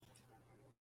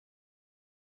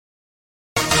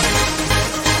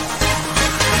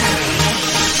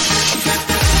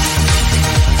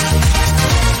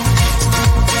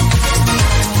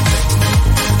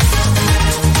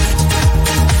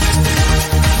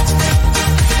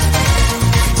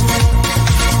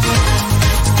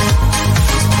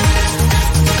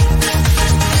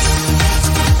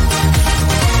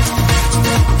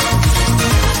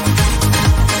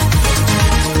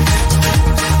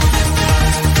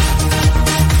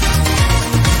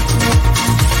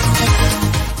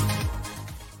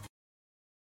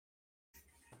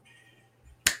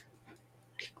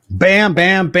Bam,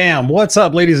 bam, bam. What's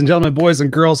up, ladies and gentlemen, boys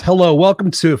and girls? Hello.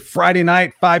 Welcome to Friday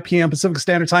night, 5 p.m. Pacific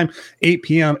Standard Time, 8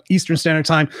 p.m. Eastern Standard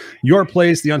Time. Your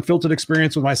place, the Unfiltered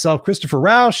Experience with myself, Christopher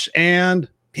Rausch, and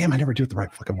damn, I never do it the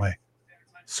right fucking way.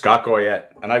 Scott Goyette.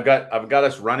 And I've got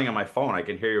us running on my phone. I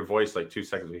can hear your voice like 2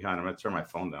 seconds behind. I'm going to turn my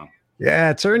phone down.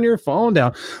 Yeah, turn your phone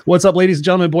down. What's up, ladies and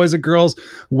gentlemen, boys and girls?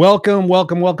 Welcome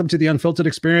to the Unfiltered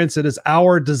Experience. It is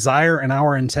our desire and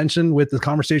our intention with the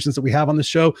conversations that we have on the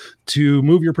show to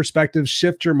move your perspective,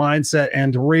 shift your mindset,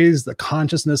 and to raise the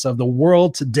consciousness of the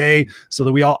world today so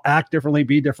that we all act differently,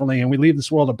 be differently, and we leave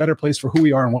this world a better place for who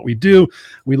we are and what we do.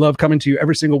 We love coming to you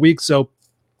every single week. So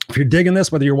if you're digging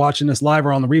this, whether you're watching this live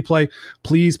or on the replay,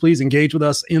 please engage with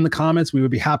us in the comments. We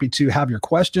would be happy to have your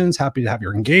questions, happy to have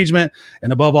your engagement.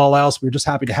 And above all else, we're just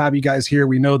happy to have you guys here.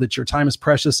 We know that your time is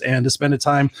precious and to spend the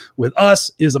time with us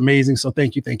is amazing. So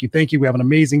thank you. We have an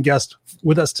amazing guest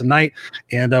with us tonight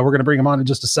and we're going to bring him on in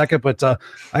just a second. But I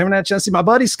haven't had a chance to see my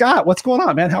buddy, Scott. What's going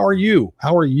on, man? How are you?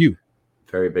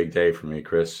 Very big day for me,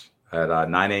 Chris. At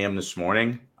 9 a.m. this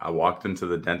morning, I walked into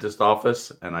the dentist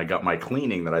office and I got my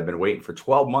cleaning that I've been waiting for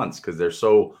 12 months because they're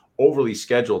so overly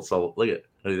scheduled. So look at it.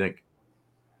 What do you think?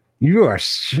 You are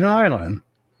smiling.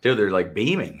 Dude, they're like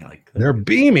beaming. They're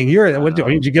beaming.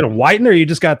 Did you get a whitener or you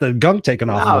just got the gunk taken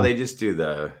off? No, they just do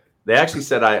they actually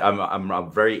said I'm a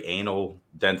very anal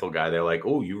dental guy. They're like,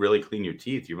 oh, you really clean your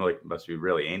teeth. You must be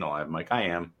really anal. I'm like, I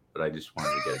am, but I just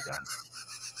wanted to get it done.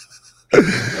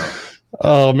 So,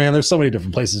 oh man, there's so many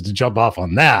different places to jump off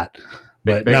on that.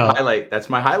 But big no, highlight. That's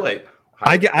my highlight.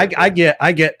 I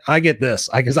get this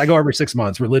because I go every 6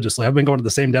 months religiously. I've been going to the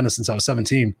same dentist since I was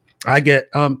 17. I get,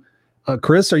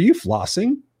 Chris, are you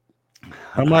flossing?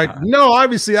 I'm like, no,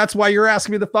 obviously that's why you're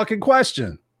asking me the fucking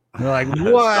question. They're like,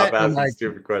 what? Stop asking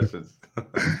stupid questions.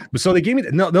 So they gave me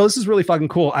no, this is really fucking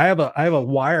cool. I have a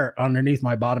wire underneath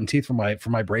my bottom teeth for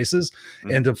my braces,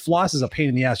 and the floss is a pain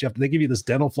in the ass. They give you this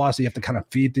dental floss that you have to kind of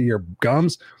feed through your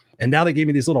gums, and now they gave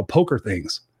me these little poker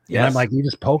things. Yes. And I'm like, you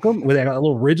just poke them with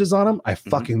little ridges on them. I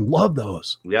fucking love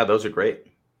those. Yeah, those are great.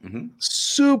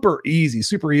 Super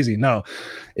easy. No,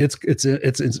 it's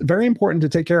very important to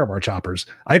take care of our choppers.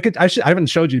 I haven't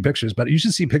showed you pictures, but you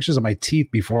should see pictures of my teeth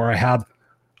before I had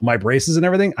my braces and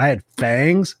everything. I had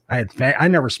fangs. I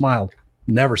never smiled.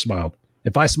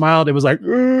 If I smiled, it was like,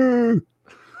 nope.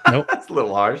 That's a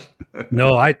little harsh.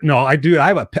 I do.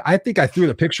 I think I threw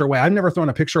the picture away. I've never thrown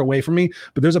a picture away from me,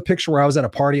 but there's a picture where I was at a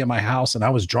party at my house and I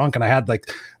was drunk and I had it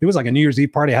was like a New Year's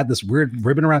Eve party. I had this weird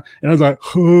ribbon around and I was like,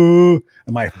 and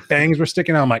my fangs were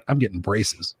sticking out. I'm like, I'm getting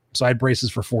braces. So I had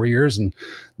braces for 4 years and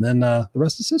then the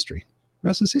rest is history.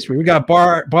 We got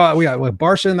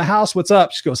Barsha in the house. What's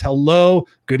up? She goes, hello.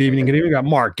 Good evening. We got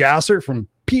Mark Gasser from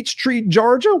Peachtree,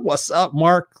 Georgia. What's up,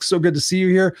 Mark? So good to see you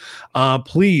here.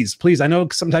 Please. I know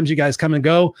sometimes you guys come and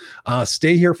go.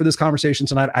 Stay here for this conversation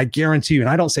tonight. I guarantee you, and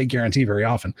I don't say guarantee very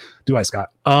often, do I,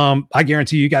 Scott? I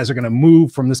guarantee you guys are going to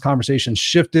move from this conversation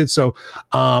shifted. So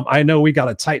I know we got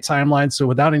a tight timeline. So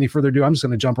without any further ado, I'm just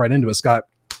going to jump right into it, Scott.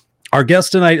 Our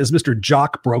guest tonight is Mr.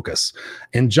 Jock Brocas,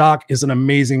 and Jock is an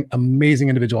amazing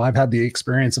individual. I've had the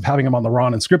experience of having him on the Raw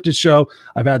and Unscripted show.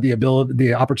 I've had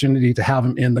the opportunity to have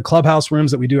him in the clubhouse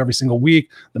rooms that we do every single week,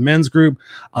 the men's group.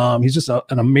 He's just an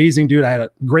amazing dude. I had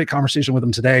a great conversation with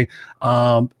him today.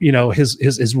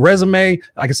 His resume,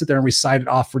 I can sit there and recite it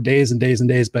off for days and days and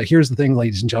days. But here's the thing,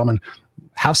 ladies and gentlemen,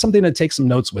 have something to take some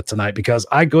notes with tonight because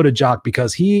I go to Jock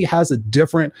because he has a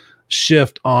different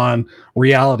shift on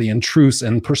reality and truths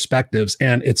and perspectives.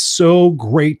 And it's so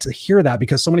great to hear that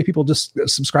because so many people just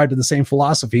subscribe to the same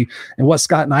philosophy. And what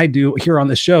Scott and I do here on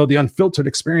the show, the Unfiltered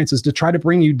Experience, is to try to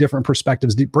bring you different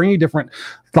perspectives, to bring you different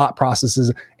thought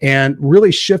processes and really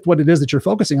shift what it is that you're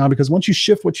focusing on. Because once you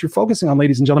shift what you're focusing on,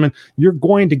 ladies and gentlemen, you're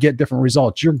going to get different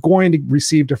results. You're going to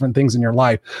receive different things in your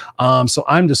life. So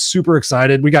I'm just super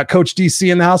excited. We got Coach DC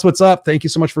in the house. What's up? Thank you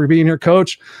so much for being here,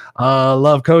 Coach.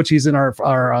 Love Coach. He's in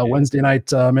our Wednesday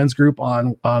night men's group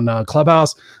on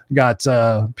Clubhouse. We got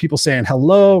people saying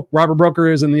hello. Robert Broker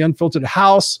is in the Unfiltered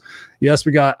house. Yes,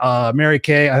 we got Mary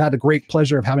Kay. I had the great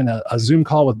pleasure of having a Zoom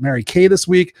call with Mary Kay this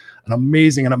week. An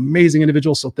amazing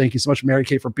individual. So thank you so much, Mary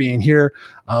Kay, for being here.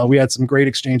 We had some great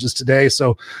exchanges today.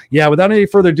 So yeah, without any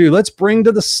further ado, let's bring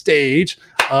to the stage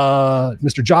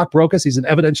Mr. Jock Brocas. He's an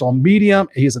evidential medium.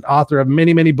 He's an author of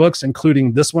many, many books,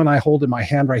 including this one I hold in my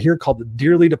hand right here called The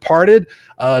Dearly Departed,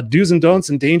 Do's and Don'ts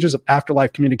and Dangers of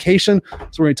Afterlife Communication. So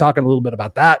we're going to be talking a little bit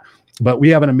about that, but we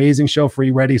have an amazing show for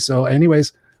you ready. So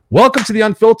anyways, welcome to the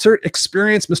Unfiltered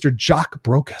Experience, Mr. Jock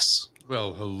Brocas.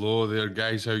 Well, hello there,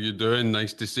 guys. How you doing?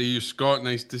 Nice to see you, Scott.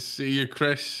 Nice to see you,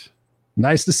 Chris.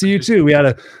 Nice to see you too. We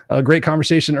had a great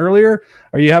conversation earlier.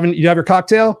 You have your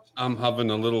cocktail? I'm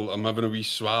having a wee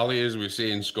swally, as we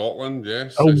say in Scotland.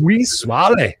 Yes. A wee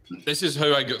swally. This is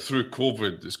how I got through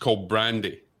COVID. It's called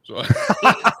brandy. So,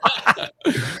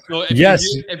 so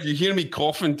if you hear me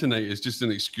coughing tonight, it's just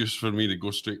an excuse for me to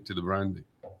go straight to the brandy.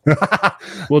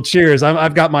 Well, cheers.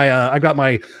 I've got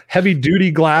my heavy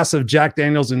duty glass of Jack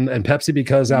Daniels and Pepsi,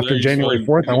 because after January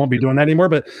 4th, I won't be doing that anymore.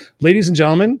 But ladies and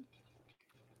gentlemen,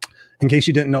 in case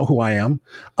you didn't know who I am,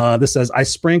 this says, I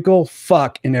sprinkle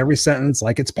fuck in every sentence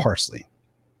like it's parsley.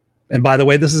 And by the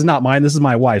way, this is not mine. This is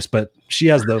my wife's, but she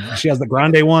has the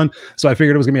grande one. So I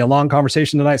figured it was gonna be a long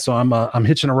conversation tonight. So I'm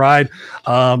hitching a ride.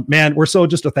 Man, we're so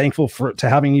just thankful to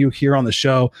having you here on the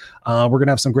show. We're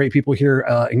gonna have some great people here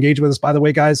engage with us. By the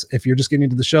way, guys, if you're just getting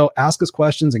into the show, ask us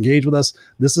questions, engage with us.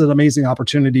 This is an amazing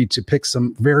opportunity to pick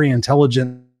some very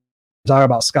intelligent talk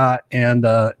about Scott and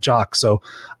Jock. So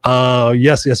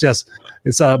yes.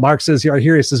 It's Mark says here,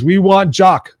 he says, we want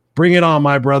Jock. Bring it on,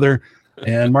 my brother.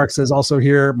 And Mark says also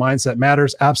here, mindset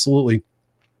matters. Absolutely.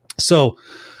 So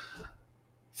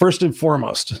first and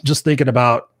foremost, just thinking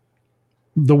about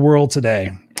the world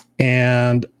today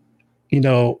and,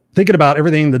 thinking about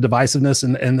everything, the divisiveness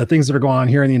and the things that are going on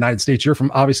here in the United States. You're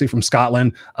obviously from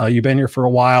Scotland. You've been here for a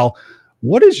while.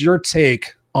 What is your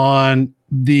take on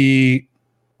the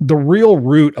real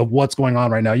root of what's going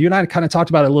on right now? You and I kind of talked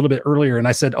about it a little bit earlier, and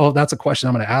I said, oh, that's a question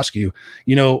I'm going to ask you.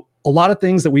 A lot of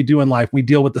things that we do in life, we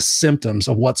deal with the symptoms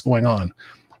of what's going on.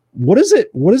 What is it?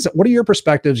 What are your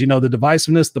perspectives? The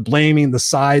divisiveness, the blaming, the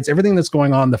sides, everything that's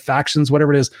going on, the factions,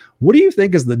 whatever it is. What do you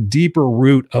think is the deeper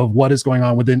root of what is going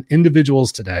on within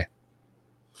individuals today?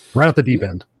 Right at the deep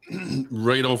end.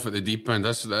 Right off at the deep end.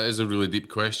 That is a really deep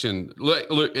question.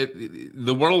 Look,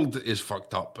 the world is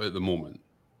fucked up at the moment.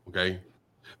 Okay.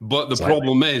 But the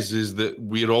problem is that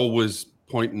we're always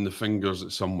pointing the fingers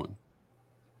at someone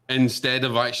instead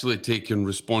of actually taking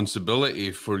responsibility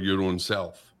for your own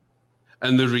self.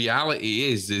 And the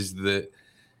reality is that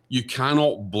you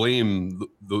cannot blame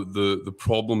the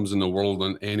problems in the world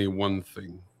on any one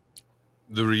thing.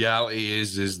 The reality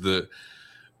is that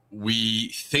we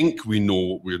think we know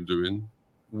what we're doing.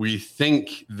 We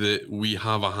think that we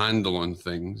have a handle on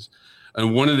things.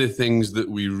 And one of the things that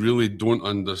we really don't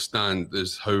understand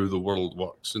is how the world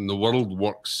works. And the world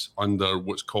works under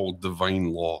what's called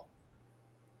divine law.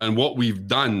 And what we've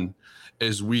done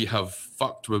is we have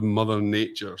fucked with Mother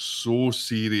Nature so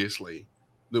seriously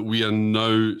that we are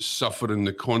now suffering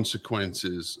the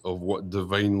consequences of what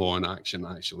divine law in action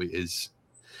actually is.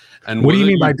 And what do you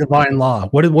mean by divine law?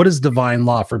 What is divine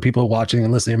law for people watching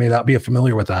and listening? May not be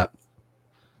familiar with that.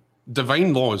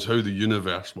 Divine law is how the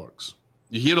universe works.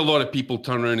 You hear a lot of people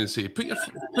turn around and say, put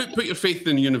your faith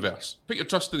in the universe. Put your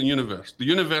trust in the universe. The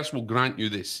universe will grant you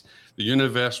this. The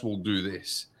universe will do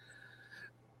this.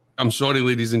 I'm sorry,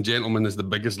 ladies and gentlemen, it's the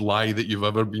biggest lie that you've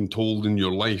ever been told in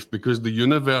your life, because the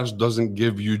universe doesn't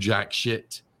give you jack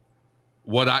shit.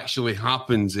 What actually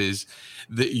happens is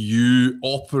that you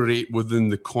operate within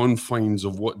the confines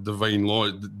of what divine law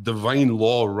is. Divine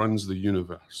law runs the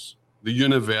universe. The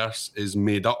universe is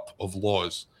made up of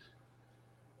laws.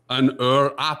 And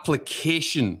our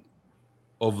application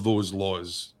of those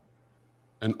laws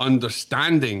and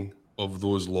understanding of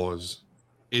those laws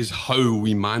is how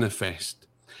we manifest,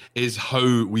 is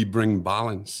how we bring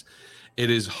balance. It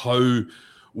is how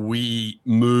we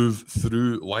move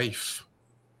through life.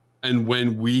 And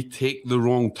when we take the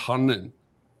wrong turning,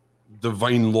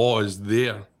 divine law is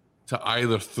there to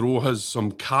either throw us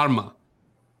some karma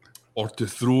or to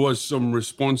throw us some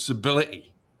responsibility.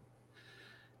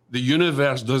 The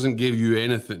universe doesn't give you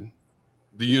anything.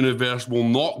 The universe will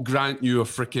not grant you a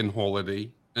freaking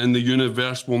holiday, and the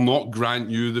universe will not grant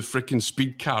you the freaking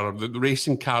speed car or the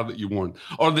racing car that you want,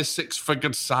 or the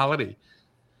six-figure salary.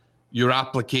 Your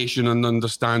application and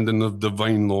understanding of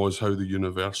divine law is how the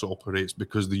universe operates,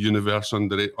 because the universe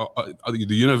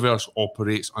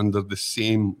operates under the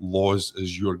same laws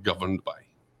as you're governed by.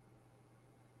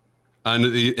 And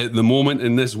at the moment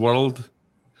in this world,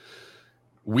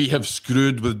 we have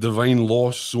screwed with divine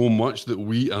law so much that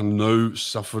we are now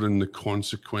suffering the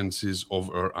consequences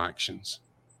of our actions.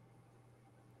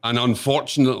 And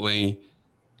unfortunately,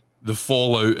 the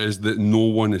fallout is that no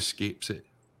one escapes it.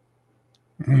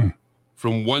 Mm.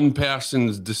 From one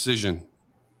person's decision,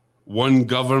 one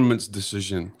government's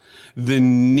decision, the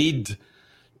need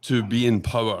to be in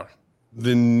power,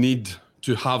 the need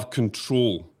to have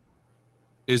control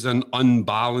is an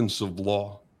unbalance of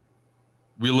law.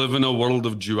 We live in a world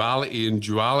of duality, and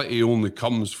duality only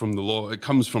comes from the law. It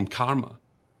comes from karma.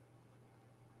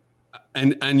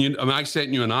 And I sent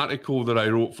you an article that I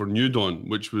wrote for New Dawn,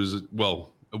 which was,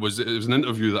 well, It was an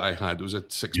interview that I had. It was a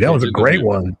 6-page Yeah, it was a great interview.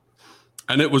 one.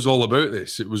 And it was all about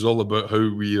this. It was all about how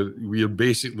we are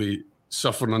basically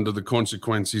suffering under the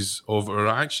consequences of our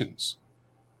actions.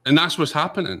 And that's what's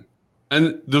happening.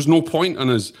 And there's no point in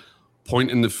us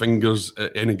pointing the fingers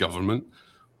at any government,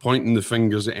 pointing the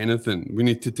fingers at anything. We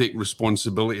need to take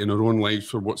responsibility in our own lives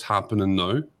for what's happening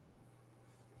now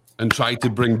and try to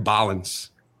bring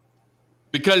balance.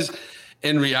 Because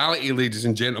in reality, ladies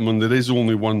and gentlemen, there is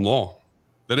only one law.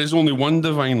 There is only one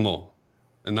divine law,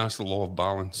 and that's the law of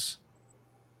balance.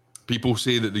 People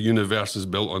say that the universe is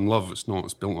built on love. It's not.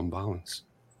 It's built on balance.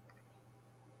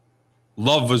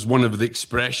 Love is one of the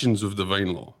expressions of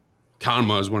divine law.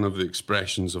 Karma is one of the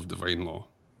expressions of divine law.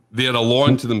 They are a law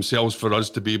unto themselves for us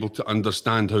to be able to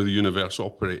understand how the universe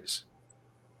operates.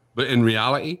 But in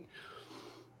reality,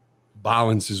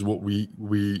 balance is what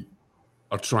we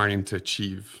are trying to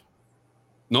achieve.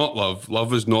 Not love.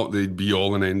 Love is not the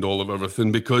be-all and end-all of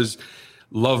everything, because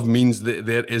love means that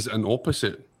there is an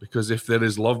opposite. Because if there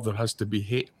is love, there has to be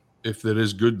hate. If there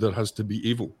is good, there has to be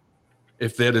evil.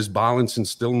 If there is balance and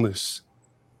stillness,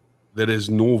 there is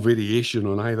no variation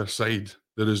on either side.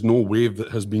 There is no wave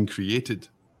that has been created.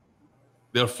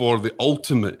 Therefore, the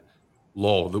ultimate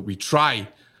law that we try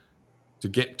to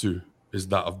get to is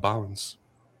that of balance.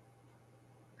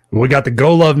 We got the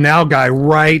Go Love Now guy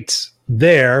right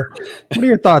there. What are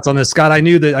your thoughts on this, Scott? I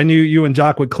knew you and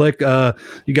Jock would click.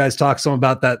 You guys talk some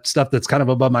about that stuff that's kind of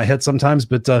above my head sometimes,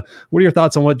 but what are your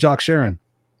thoughts on what Jock's sharing?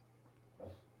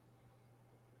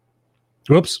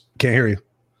 Whoops, can't hear you.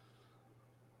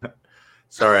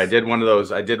 Sorry, I did one of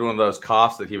those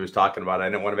coughs that he was talking about. I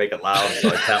didn't want to make it loud, so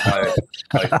I tapped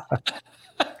my.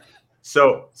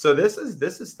 So this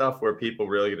is stuff where people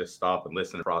really get to stop and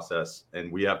listen to the process, and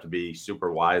we have to be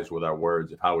super wise with our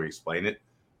words of how we explain it,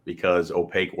 because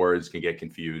opaque words can get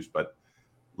confused. But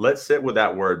let's sit with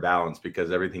that word balance,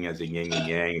 because everything has a yin and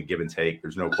yang, a give and take.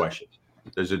 There's no question.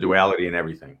 There's a duality in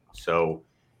everything. So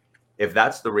if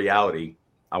that's the reality,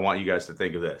 I want you guys to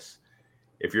think of this.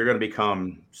 If you're going to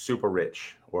become super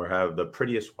rich or have the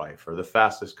prettiest wife or the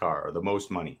fastest car or the most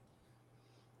money,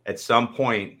 at some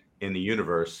point in the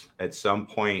universe, at some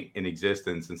point in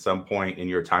existence, and some point in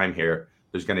your time here,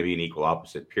 there's going to be an equal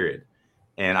opposite, period.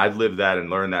 And I've lived that and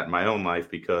learned that in my own life,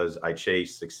 because I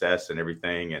chase success and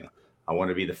everything. And I want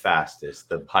to be the fastest,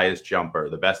 the highest jumper,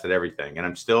 the best at everything. And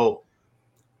I'm still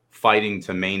fighting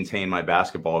to maintain my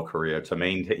basketball career, to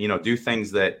maintain, do things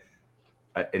that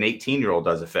an 18-year-old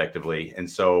does effectively. And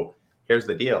so here's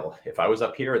the deal. If I was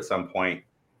up here at some point,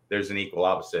 there's an equal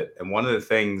opposite. And one of the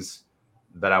things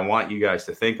that I want you guys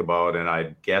to think about, and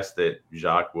I guess that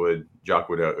Jock would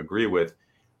agree with,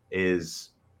 is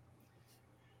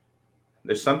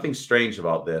there's something strange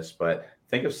about this, but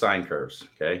think of sine curves,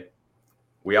 okay?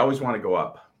 We always want to go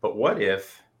up. But what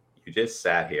if you just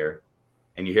sat here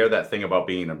and you hear that thing about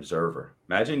being an observer?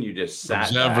 Imagine you just sat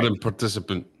Observer and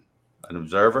participant. An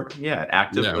observer, yeah,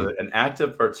 an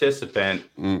active participant,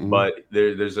 but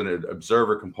there's an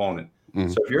observer component.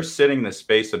 So if you're sitting in the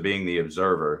space of being the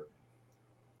observer,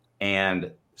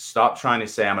 and stop trying to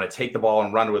say, I'm going to take the ball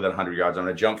and run with it 100 yards, I'm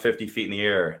going to jump 50 feet in the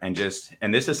air, and this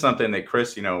is something that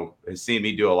Chris, has seen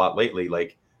me do a lot lately.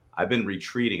 Like, I've been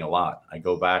retreating a lot. I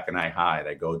go back and I hide.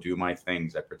 I go do my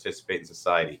things. I participate in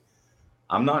society.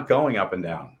 I'm not going up and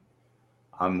down.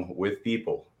 I'm with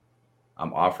people.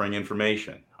 I'm offering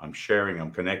information. I'm sharing,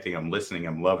 I'm connecting, I'm listening,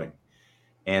 I'm loving.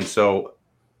 And so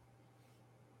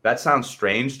that sounds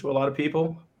strange to a lot of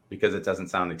people, because it doesn't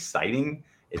sound exciting.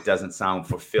 It doesn't sound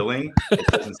fulfilling. It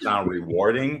doesn't sound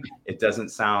rewarding. It doesn't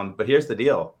sound, but here's the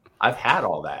deal. I've had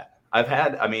all that. I've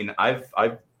had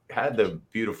the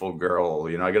beautiful girl,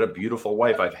 I got a beautiful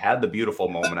wife. I've had the beautiful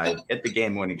moment. I hit the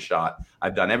game winning shot.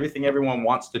 I've done everything everyone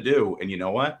wants to do. And you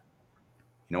know what?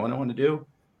 You know what I want to do?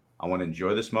 I want to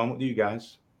enjoy this moment with you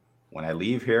guys. When I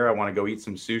leave here, I want to go eat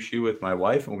some sushi with my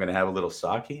wife. I'm going to have a little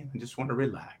sake and just want to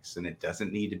relax. And it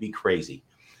doesn't need to be crazy.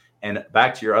 And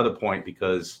back to your other point,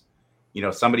 because,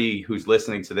 somebody who's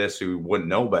listening to this who wouldn't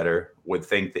know better would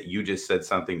think that you just said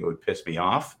something that would piss me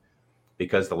off,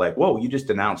 because they're like, whoa, you just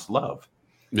denounced love.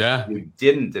 Yeah. You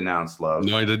didn't denounce love.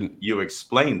 No, I didn't. You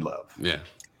explained love. Yeah.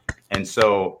 And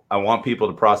so I want people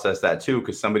to process that too,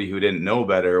 because somebody who didn't know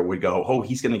better would go, oh,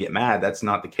 he's going to get mad. That's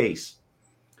not the case.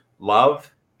 Love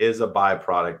is a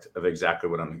byproduct of exactly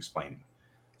what I'm explaining.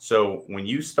 So when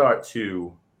you start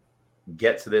to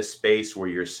get to this space where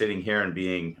you're sitting here and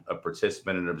being a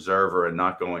participant and observer and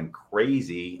not going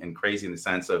crazy in the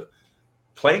sense of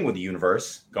playing with the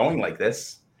universe, going like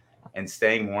this and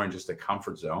staying more in just a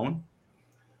comfort zone,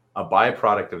 a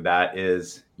byproduct of that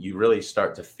is you really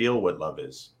start to feel what love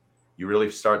is. you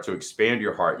really start to expand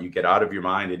your heart. You get out of your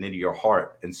mind and into your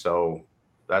heart. And so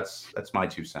that's my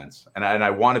 2 cents. And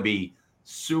I want to be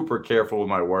super careful with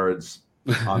my words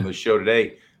on the show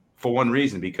today for one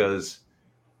reason, because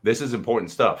this is important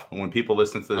stuff. And when people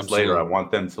listen to this later, I want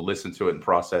them to listen to it and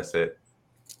process it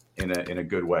in a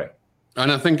good way.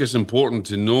 And I think it's important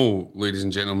to know, ladies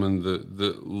and gentlemen,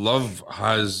 that love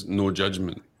has no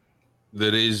judgment.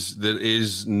 There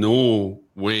is no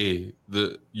way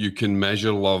that you can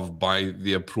measure love by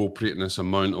the appropriateness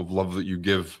amount of love that you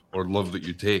give or love that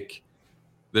you take.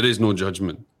 There is no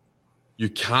judgment. You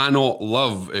cannot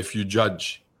love if you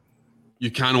judge.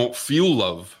 You cannot feel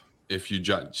love if you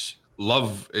judge.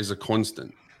 Love is a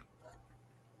constant.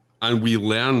 And we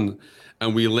learn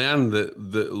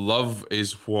that love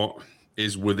is what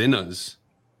is within us.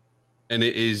 And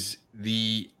it is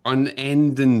the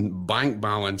unending bank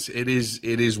balance. It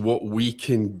is what we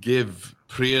can give.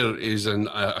 Prayer is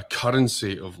a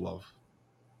currency of love.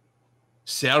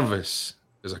 Service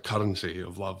is a currency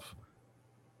of love.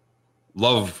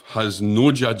 Love has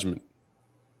no judgment.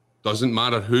 Doesn't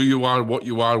matter who you are, what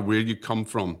you are, where you come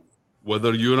from.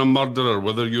 Whether you're a murderer,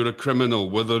 whether you're a criminal,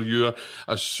 whether you're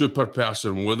a super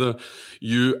person, whether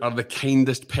you are the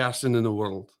kindest person in the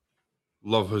world.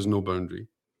 Love has no boundary.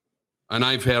 And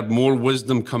I've heard more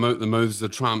wisdom come out the mouths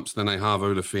of tramps than I have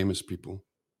out of famous people.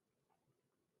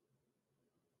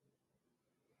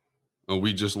 And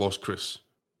we just lost Chris.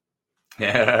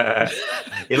 Yeah.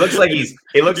 He looks like he's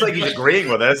agreeing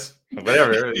with us.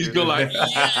 Whatever. He's going like,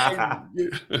 yeah.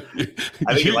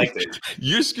 I think he liked it.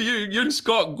 You and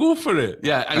Scott, go for it.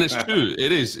 Yeah, and it's true.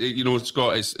 It is.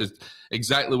 Scott, it's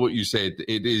exactly what you said.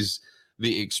 It is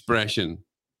the expression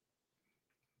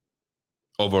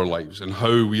of our lives and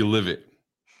how we live it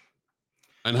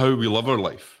and how we love our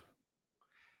life.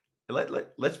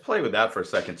 Let's play with that for a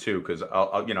second too, because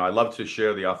I love to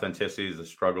share the authenticities, the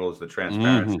struggles, the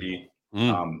transparency.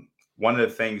 One of the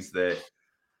things that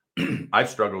I've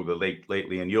struggled with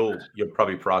lately, and you'll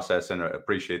probably process and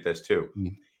appreciate this too,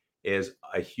 is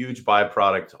a huge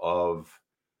byproduct of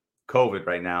COVID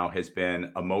right now has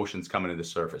been emotions coming to the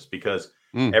surface, because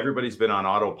everybody's been on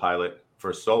autopilot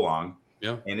for so long.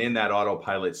 Yeah. And in that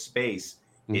autopilot space,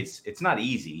 it's not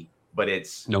easy, but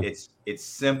it's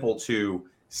simple to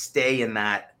stay in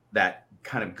that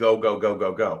kind of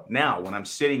go. Now, when I'm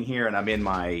sitting here and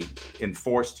I'm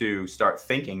forced to start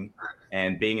thinking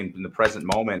and being in the present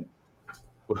moment,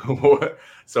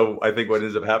 so I think what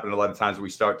ends up happening a lot of times, we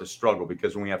start to struggle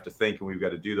because when we have to think and we've got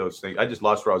to do those things. I just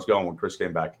lost where I was going when Chris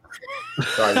came back.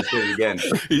 Sorry, to say it again.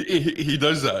 He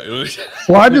does that.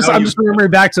 Well, I'm just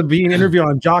remembering back to being interviewed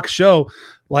on Jock's show.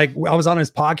 Like, I was on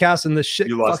his podcast and the shit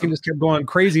fucking just kept going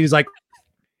crazy. He's like,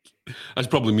 that's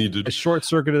probably me, dude. I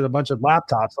short-circuited a bunch of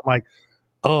laptops. I'm like,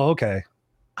 oh, okay.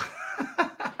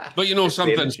 But you know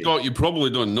something, Scott, you probably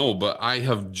don't know, but I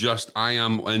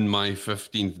am in my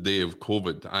 15th day of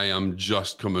COVID. I am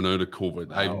just coming out of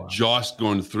COVID. I've just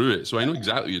gone through it. So I know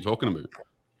exactly what you're talking about.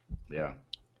 Yeah.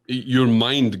 Your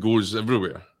mind goes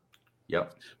everywhere.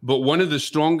 Yep. But one of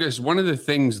the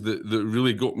things that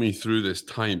really got me through this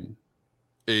time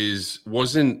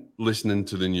wasn't listening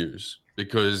to the news,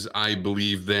 because I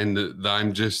believe then that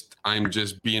I'm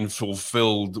just being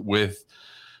fulfilled with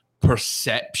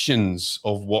perceptions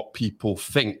of what people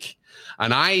think.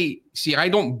 And I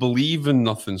don't believe in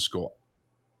nothing, Scott.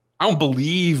 I don't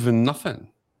believe in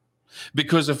nothing.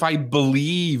 Because if I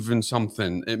believe in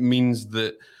something, it means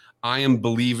that I am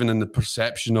believing in the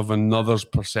perception of another's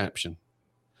perception.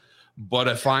 But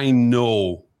if I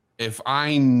know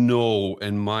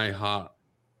in my heart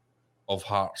of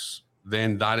hearts,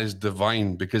 then that is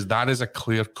divine, because that is a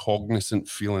clear, cognizant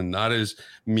feeling. That is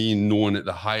me knowing at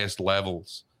the highest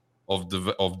levels of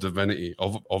divinity,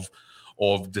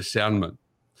 of discernment.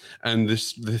 And the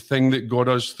thing that got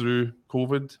us through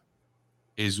COVID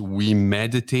is we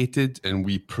meditated and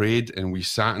we prayed and we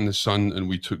sat in the sun and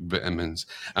we took vitamins,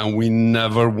 and we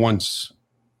never once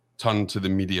turned to the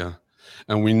media,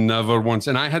 and we never once.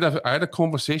 And I had a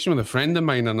conversation with a friend of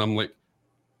mine, and I'm like,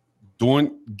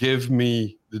 don't give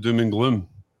me the doom and gloom.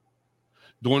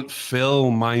 Don't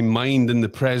fill my mind in the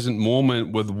present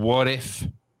moment with what if.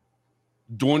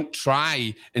 Don't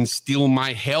try and steal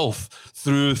my health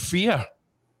through fear.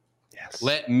 Yes.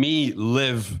 Let me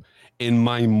live in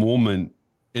my moment,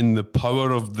 in the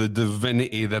power of the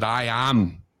divinity that I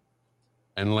am.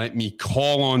 And let me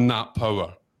call on that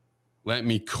power. Let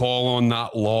me call on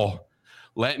that law.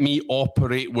 Let me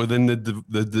operate within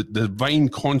the divine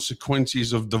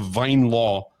consequences of divine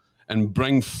law and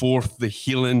bring forth the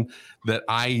healing that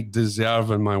I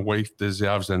deserve and my wife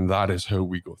deserves. And that is how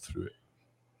we go through it.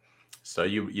 So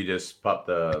you just popped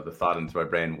the thought into my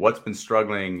brain. What's been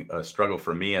a struggle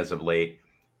for me as of late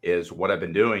is what I've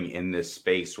been doing in this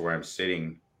space where I'm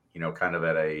sitting, kind of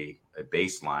at a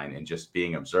baseline and just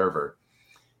being observer,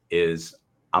 is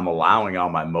I'm allowing all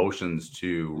my emotions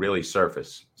to really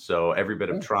surface. So every bit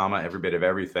of trauma, every bit of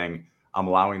everything, I'm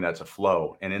allowing that to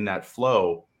flow. And in that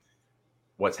flow,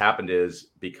 what's happened is,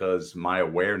 because my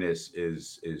awareness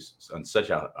is on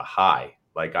such a high,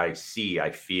 like I see, I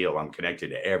feel, I'm connected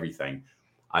to everything.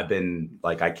 I've been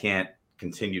like, I can't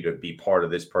continue to be part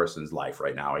of this person's life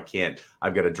right now.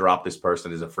 I've got to drop this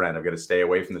person as a friend. I've got to stay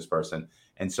away from this person.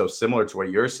 And so similar to what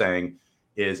you're saying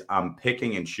is, I'm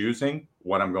picking and choosing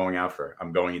what I'm going after.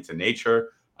 I'm going into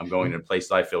nature. I'm going to a place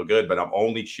that I feel good, but I'm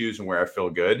only choosing where I feel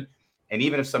good. And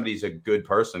even if somebody's a good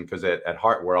person, because at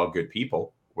heart, we're all good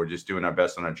people. We're just doing our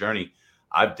best on our journey.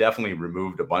 I've definitely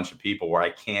removed a bunch of people where I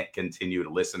can't continue to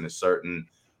listen to certain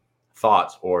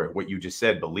thoughts or what you just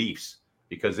said, beliefs,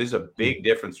 because there's a big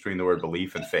difference between the word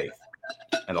belief and faith.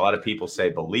 And a lot of people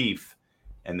say belief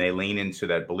and they lean into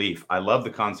that belief. I love the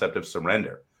concept of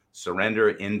surrender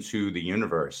into the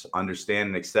universe, understand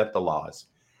and accept the laws,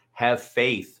 have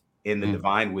faith in the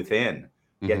divine within,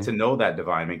 get to know that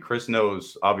divine. I mean, Chris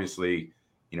knows, obviously,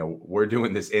 we're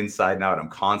doing this inside and out. I'm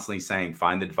constantly saying,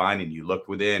 find the divine in you, look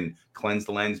within, cleanse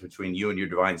the lens between you and your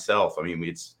divine self. I mean,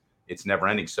 it's never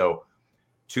ending. So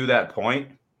to that point,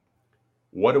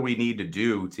 what do we need to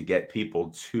do to get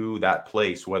people to that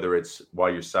place, whether it's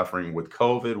while you're suffering with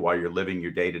COVID, while you're living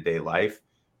your day-to-day life?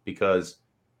 Because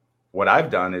what I've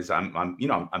done is I'm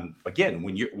again,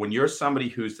 when you're somebody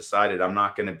who's decided I'm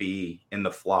not going to be in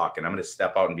the flock and I'm going to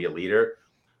step out and be a leader,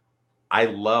 I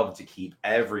love to keep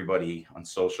everybody on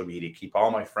social media, keep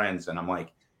all my friends. And I'm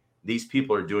like, these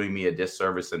people are doing me a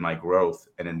disservice in my growth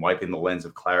and in wiping the lens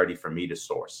of clarity for me to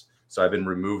source. So I've been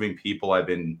removing people. I've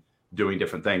been doing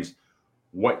different things.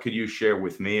 What could you share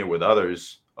with me or with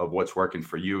others of what's working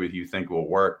for you, if you think will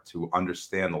work, to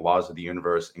understand the laws of the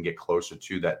universe and get closer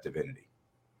to that divinity?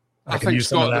 I think,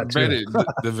 Scott,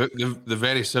 the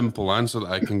very simple answer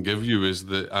that I can give you is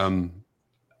that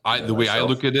the way I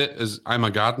look at it is, I'm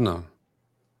a gardener.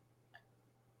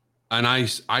 And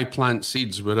I plant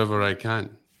seeds wherever I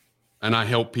can. And I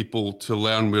help people to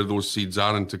learn where those seeds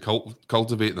are and to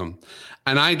cultivate them.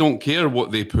 And I don't care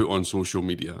what they put on social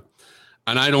media.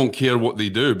 And I don't care what they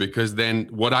do, because then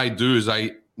what I do is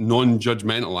I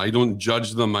non-judgmental. I don't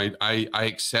judge them. I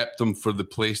accept them for the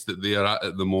place that they are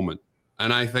at the moment.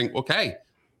 And I think, okay,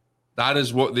 that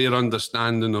is what their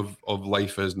understanding of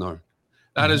life is now.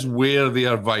 That is where they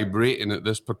are vibrating at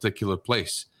this particular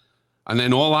place. And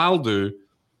then all I'll do,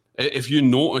 if you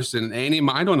notice in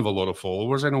I don't have a lot of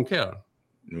followers, I don't care.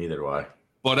 Neither do I.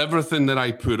 But everything that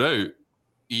I put out,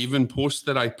 even posts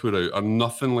that I put out, are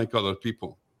nothing like other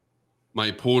people. My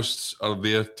posts are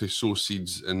there to sow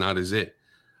seeds, and that is it.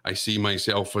 I see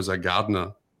myself as a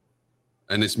gardener.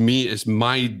 And it's me, it's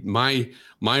my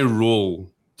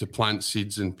role to plant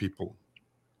seeds in people.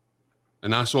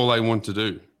 And that's all I want to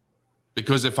do.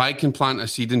 Because if I can plant a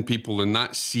seed in people, and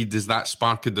that seed is that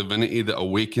spark of divinity that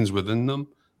awakens within them,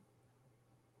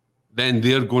 then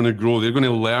they're going to grow. They're going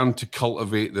to learn to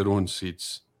cultivate their own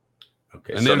seeds.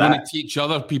 Okay, and they're going to teach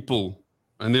other people,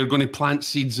 and they're going to plant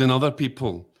seeds in other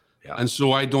people. Yeah. And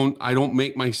so I don't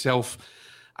make myself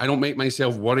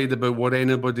worried about what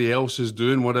anybody else is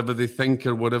doing, whatever they think,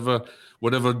 or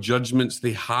whatever judgments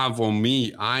they have on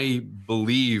me. I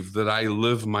believe that I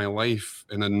live my life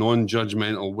in a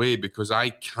non-judgmental way, because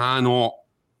I cannot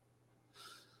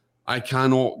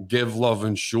give love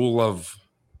and show love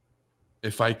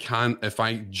if I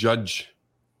judge.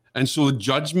 And so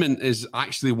judgment is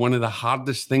actually one of the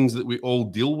hardest things that we all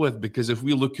deal with, because if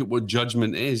we look at what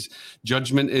judgment is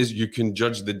you can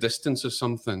judge the distance of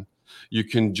something. You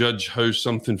can judge how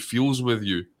something feels with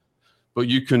you, but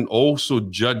you can also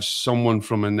judge someone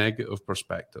from a negative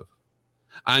perspective.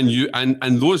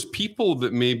 And those people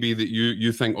that maybe that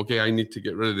you think, okay, I need to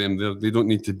get rid of them. They don't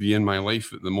need to be in my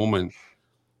life at the moment.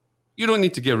 You don't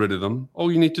need to get rid of them.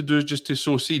 All you need to do is just to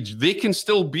sow seeds. They can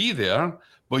still be there,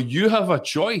 but you have a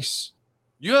choice.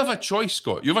 You have a choice,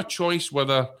 Scott. You have a choice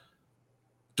whether,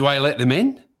 do I let them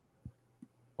in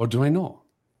or do I not?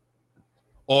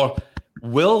 Or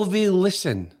will they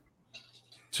listen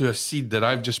to a seed that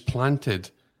I've just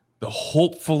planted that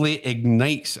hopefully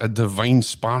ignites a divine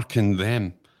spark in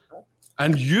them?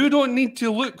 And you don't need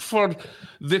to look for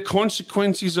the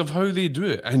consequences of how they do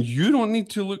it. And you don't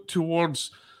need to look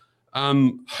towards how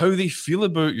they feel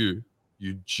about you.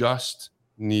 You just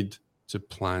need to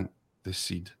plant the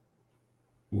seed.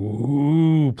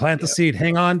 Ooh, plant the seed.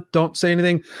 Hang on. Don't say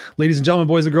anything. Ladies and gentlemen,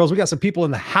 boys and girls, we got some people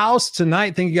in the house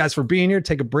tonight. Thank you guys for being here.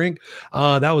 Take a break.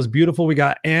 That was beautiful. We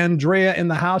got Andrea in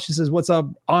the house. She says, what's up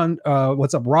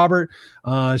what's up, Robert?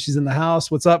 She's in the house.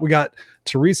 What's up? We got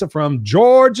Teresa from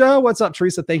Georgia. What's up,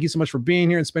 Teresa? Thank you so much for being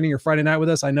here and spending your Friday night with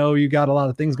us. I know you got a lot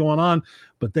of things going on,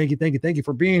 but thank you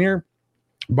for being here.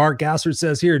 Bart Gassard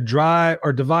says here, dry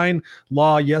or divine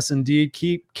law. Yes, indeed.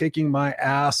 Keep kicking my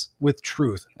ass with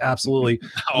truth. Absolutely.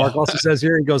 Mark also says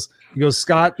here, he goes,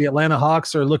 Scott, the Atlanta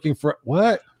Hawks are looking for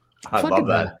what? I love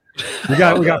that. We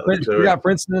got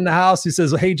Princeton in the house. He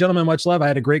says, hey, gentlemen, much love. I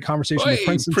had a great conversation with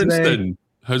Princeton today.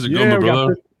 How's it going, my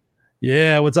brother?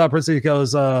 Yeah, what's up, Princeton? He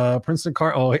goes, Princeton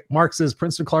Clark. Oh, Mark says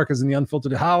Princeton Clark is in the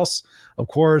Unfiltered house. Of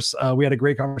course, we had a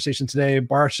great conversation today.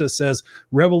 Barsha says,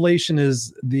 revelation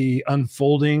is the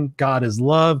unfolding. God is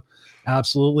love.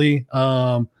 Absolutely.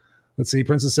 Let's see.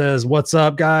 Princeton says, what's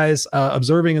up, guys?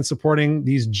 Observing and supporting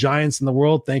these giants in the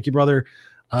world. Thank you, brother.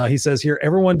 He says here,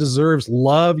 everyone deserves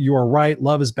love. You are right.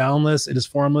 Love is boundless. It is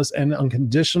formless and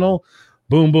unconditional.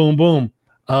 Boom, boom, boom.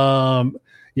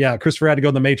 Yeah, Christopher had to go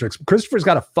to the Matrix. Christopher's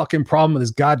got a fucking problem with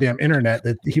his goddamn internet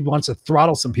that he wants to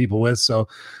throttle some people with. So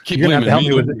you're gonna have to help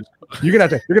me with it. You're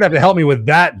gonna have to help me with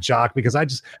that, Jock, because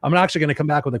I'm actually gonna come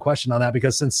back with a question on that,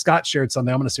 because since Scott shared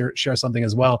something, I'm gonna share something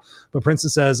as well. But Princeton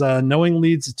says, knowing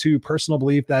leads to personal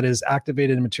belief that is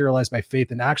activated and materialized by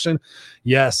faith and action.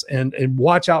 Yes, and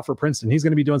watch out for Princeton. He's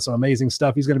gonna be doing some amazing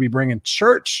stuff. He's gonna be bringing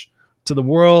church to the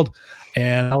world,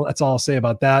 and that's all I'll say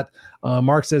about that.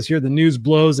 Mark says here, the news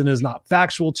blows and is not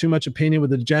factual, too much opinion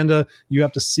with agenda. You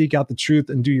have to seek out the truth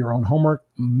and do your own homework.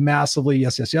 Massively.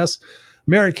 Yes.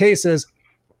 Mary Kay says,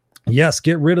 yes,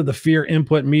 get rid of the fear,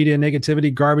 input, media,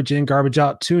 negativity, garbage in, garbage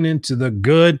out, tune into the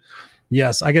good.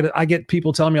 Yes, I get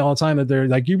people telling me all the time that they're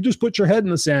like, you just put your head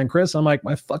in the sand, Chris. I'm like,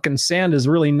 my fucking sand is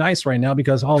really nice right now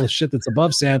because all the shit that's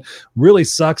above sand really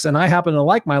sucks. And I happen to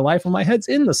like my life when my head's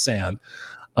in the sand.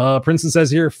 Princeton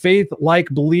says here, faith, like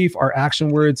belief, are action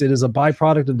words. It is a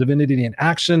byproduct of divinity in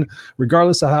action.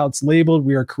 Regardless of how it's labeled,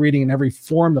 we are creating in every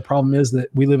form. The problem is that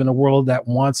we live in a world that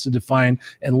wants to define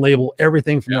and label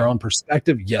everything from their own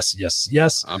perspective. Yes.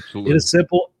 Absolutely. It is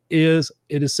simple. It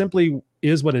is simply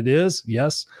what it is.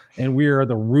 Yes. And we are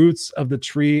the roots of the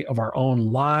tree of our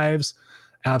own lives.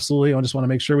 Absolutely. I just want to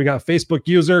make sure we got Facebook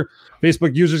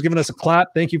users giving us a clap.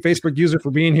 Thank you, Facebook user, for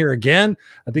being here again.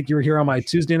 I think you were here on my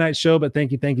Tuesday night show, but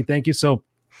thank you. So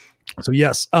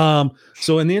yes.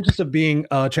 So in the interest of being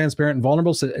transparent and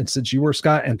vulnerable, since you were,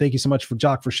 Scott, and thank you so much for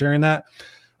Jock for sharing that.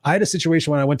 I had a situation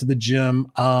when I went to the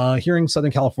gym here in Southern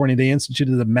California. They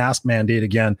instituted the mask mandate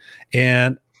again.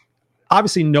 And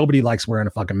obviously nobody likes wearing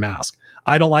a fucking mask.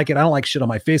 I don't like it. I don't like shit on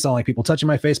my face. I don't like people touching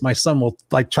my face. My son will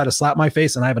try to slap my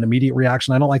face and I have an immediate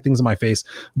reaction. I don't like things in my face,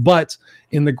 but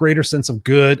in the greater sense of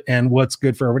good and what's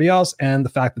good for everybody else and the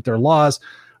fact that there are laws,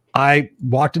 I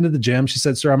walked into the gym. She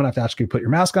said, sir, I'm going to have to ask you to put your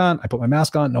mask on. I put my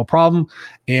mask on, no problem.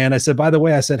 And I said, by the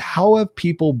way, how have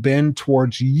people been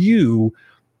towards you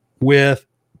with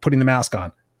putting the mask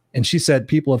on? And she said,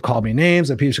 people have called me names,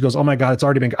 and she goes, oh my God, it's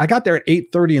already been, I got there at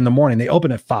 8:30 in the morning. They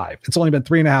open at 5. It's only been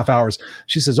 3.5 hours.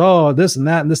 She says, oh, this and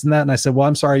that, and this and that. And I said, well,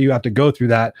 I'm sorry, you have to go through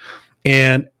that.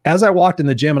 And as I walked in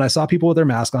the gym and I saw people with their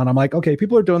mask on, I'm like, okay,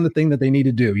 people are doing the thing that they need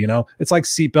to do. You know, it's like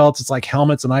seatbelts, it's like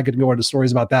helmets. And I could go into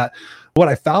stories about that. What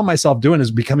I found myself doing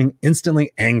is becoming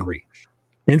instantly angry,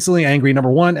 number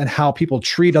one, and how people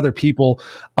treat other people,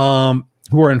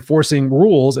 who are enforcing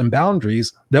rules and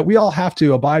boundaries that we all have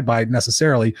to abide by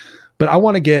necessarily. But I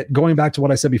want to going back to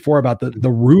what I said before about the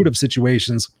root of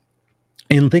situations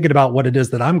and thinking about what it is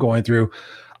that I'm going through.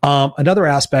 Another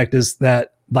aspect is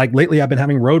that, like, lately I've been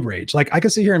having road rage. Like, I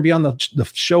can sit here and be on the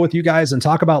show with you guys and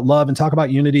talk about love and talk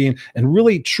about unity and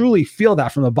really truly feel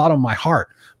that from the bottom of my heart.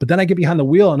 But then I get behind the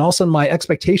wheel and all of a sudden my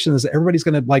expectation is that everybody's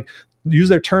going to use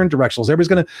their turn directionals. Everybody's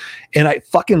going to, and I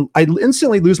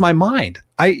instantly lose my mind.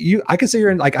 I can sit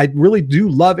here and I really do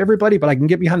love everybody, but I can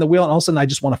get behind the wheel and all of a sudden I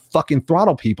just want to fucking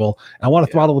throttle people. And I want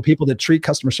to throttle the people that treat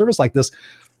customer service like this.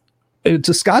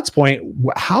 To Scott's point,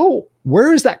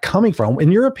 where is that coming from?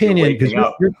 In your opinion,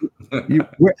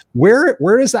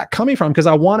 where is that coming from? Because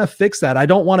I want to fix that. I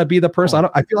don't want to be the person.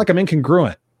 I feel like I'm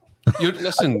incongruent.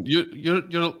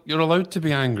 You're allowed to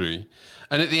be angry,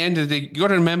 and at the end of the day, you got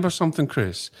to remember something,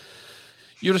 Chris.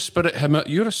 You're a spirit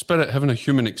having a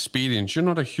human experience. You're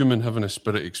not a human having a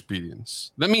spirit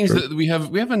experience. That means that we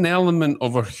have an element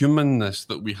of our humanness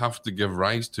that we have to give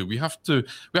rise to. We have to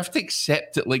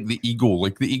accept it like the ego.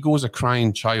 Like the ego is a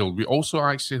crying child. We also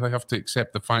actually have to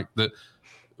accept the fact that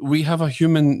we have a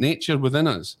human nature within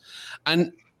us,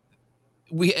 and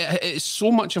it's so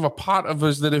much of a part of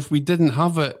us that if we didn't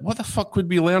have it, what the fuck would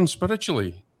we learn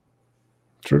spiritually?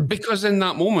 True. Because in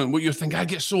that moment, what you're thinking, I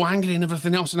get so angry and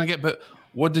everything else, but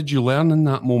what did you learn in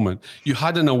that moment? You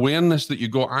had an awareness that you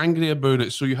got angry about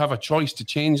it, so you have a choice to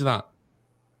change that.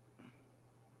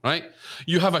 Right?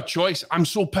 You have a choice. I'm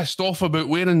so pissed off about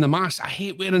wearing the mask. I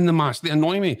hate wearing the mask. They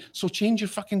annoy me. So change your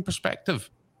fucking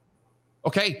perspective.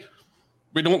 Okay?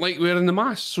 We don't like wearing the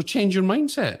mask, so change your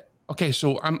mindset. Okay,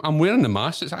 so I'm wearing the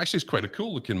mask. It's quite a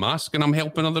cool looking mask, and I'm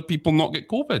helping other people not get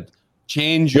COVID.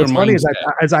 Change your mindset. What's funny is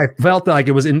that as I felt like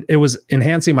it was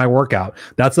enhancing my workout.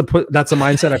 That's the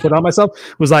mindset I put on myself.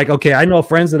 Was like, okay, I know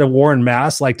friends that have worn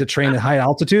masks like to train at high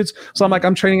altitudes. So I'm like,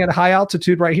 I'm training at a high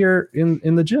altitude right here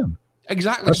in the gym.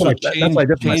 Exactly. That's what I did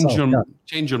for myself.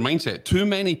 Change your mindset. Too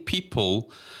many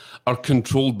people are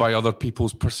controlled by other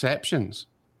people's perceptions.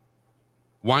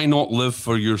 Why not live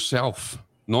for yourself?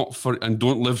 And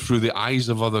don't live through the eyes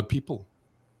of other people.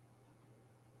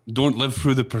 Don't live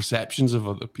through the perceptions of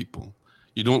other people.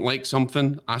 You don't like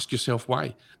something, ask yourself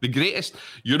why.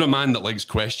 You're a man that likes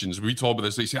questions. We talk about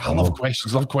this. They say, I love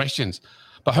questions.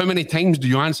 But how many times do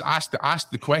you ask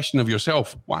the question of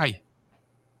yourself, why?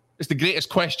 It's the greatest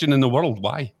question in the world,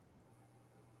 why?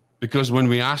 Because when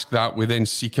we ask that, we then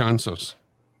seek answers.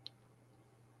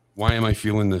 Why am I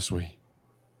feeling this way?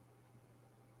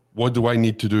 What do I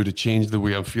need to do to change the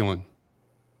way I'm feeling?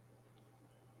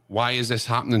 Why is this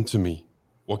happening to me?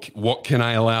 What can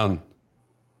I learn?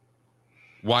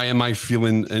 Why am I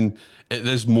feeling at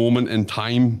this moment in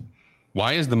time?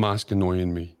 Why is the mask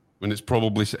annoying me when it's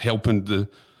probably helping to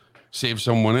save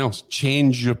someone else?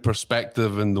 Change your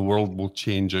perspective and the world will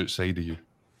change outside of you.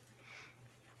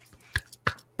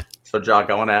 So, Jock,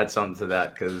 I want to add something to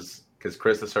that because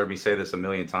Chris has heard me say this a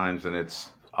million times, and it's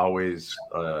always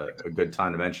a good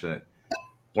time to mention it.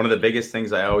 One of the biggest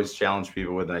things I always challenge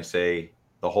people with, and I say,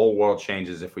 the whole world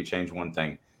changes if we change one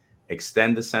thing.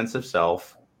 Extend the sense of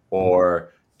self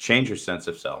or change your sense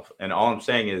of self. And all I'm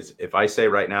saying is, if I say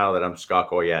right now that I'm Scott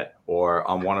Goyette, or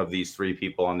I'm one of these 3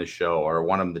 people on the show, or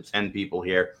one of the 10 people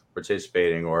here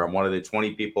participating, or I'm one of the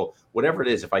 20 people, whatever it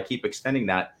is, if I keep extending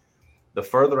that, the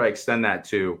further I extend that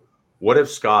to, what if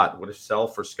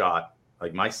self for Scott,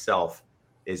 like myself,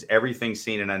 is everything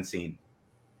seen and unseen?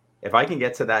 If I can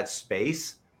get to that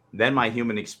space, then my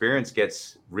human experience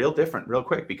gets real different real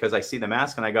quick, because I see the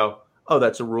mask and I go, oh,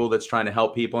 that's a rule that's trying to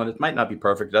help people. And it might not be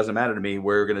perfect. It doesn't matter to me.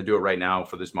 We're going to do it right now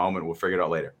for this moment. We'll figure it out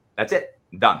later. That's it.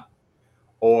 Done.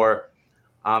 Or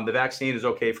the vaccine is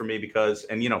okay for me because,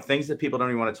 and things that people don't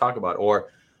even want to talk about, or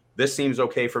this seems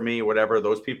okay for me, whatever.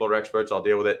 Those people are experts. I'll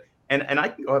deal with it. And I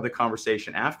can go have the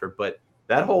conversation after. But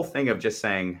that whole thing of just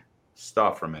saying,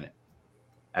 stop for a minute.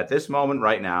 At this moment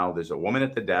right now, there's a woman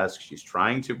at the desk. She's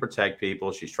trying to protect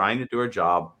people. She's trying to do her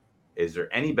job. Is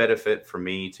there any benefit for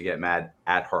me to get mad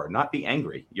at her? Not be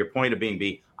angry. Your point of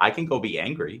being I can go be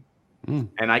angry.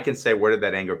 And I can say, where did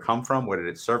that anger come from? Where did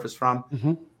it surface from?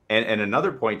 Mm-hmm. And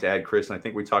another point to add, Chris, and I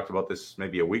think we talked about this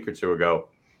maybe a week or two ago,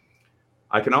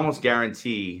 I can almost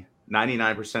guarantee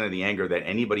 99% of the anger that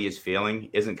anybody is feeling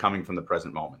isn't coming from the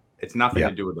present moment. It's nothing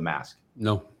to do with the mask.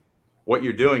 No. What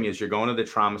you're doing is you're going to the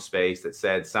trauma space that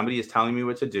said somebody is telling me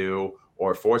what to do,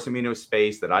 or forcing me into a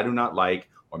space that I do not like,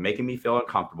 or making me feel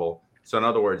uncomfortable. So in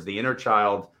other words, the inner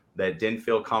child that didn't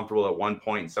feel comfortable at one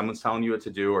point and someone's telling you what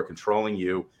to do or controlling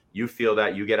you, you feel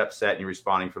that, you get upset and you're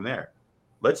responding from there.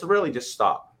 Let's really just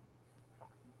stop.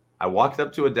 I walked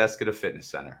up to a desk at a fitness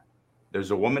center.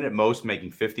 There's a woman at most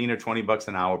making 15 or 20 bucks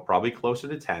an hour, probably closer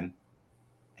to 10.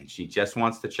 And she just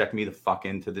wants to check me the fuck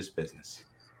into this business.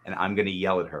 And I'm going to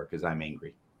yell at her because I'm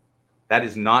angry. That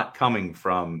is not coming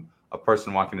from a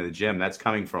person walking to the gym. That's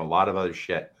coming from a lot of other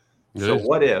shit. So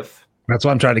what if? That's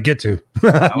what I'm trying to get to.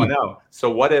 I know. So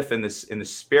what if in the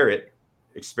spirit,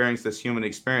 experience this human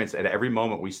experience, at every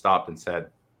moment we stopped and said,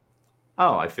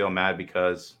 oh, I feel mad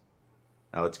because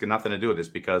it's got nothing to do with this,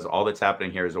 because all that's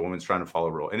happening here is a woman's trying to follow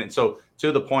a rule. And so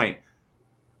to the point,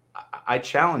 I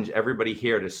challenge everybody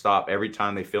here to stop every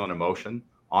time they feel an emotion,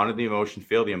 honor the emotion,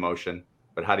 feel the emotion,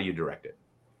 but how do you direct it?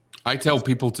 I tell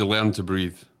people to learn to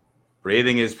breathe.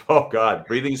 Breathing is,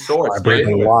 breathing source. I breathe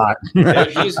a lot.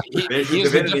 Here's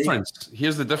the difference.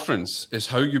 Here's the difference is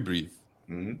how you breathe.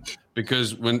 Mm-hmm.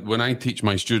 Because when I teach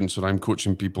my students, or I'm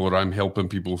coaching people, or I'm helping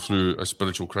people through a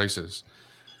spiritual crisis,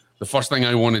 the first thing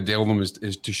I want to tell them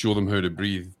is to show them how to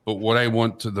breathe. But what I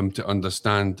want them to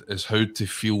understand is how to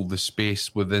feel the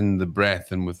space within the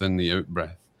breath and within the out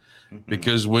breath. Mm-hmm.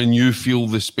 Because when you feel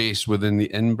the space within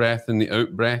the in breath and the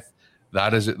out breath,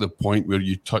 that is at the point where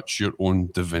you touch your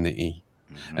own divinity.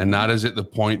 Mm-hmm. And that is at the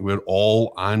point where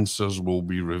all answers will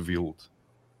be revealed.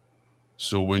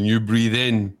 So when you breathe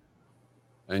in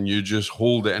and you just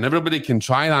hold it, and everybody can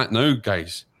try that now,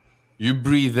 guys. You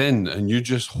breathe in and you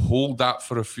just hold that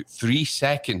for 3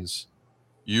 seconds.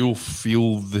 You'll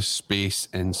feel the space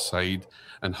inside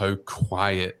and how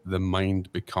quiet the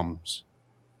mind becomes.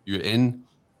 You're in.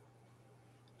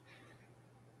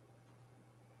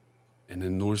 And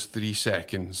in those 3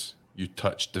 seconds, you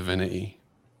touch divinity.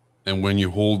 And when you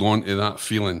hold on to that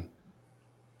feeling,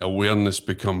 awareness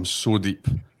becomes so deep.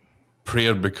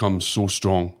 Prayer becomes so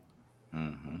strong.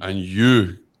 Mm-hmm. And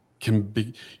you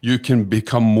can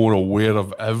become more aware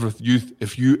of everything.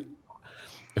 If you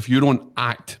don't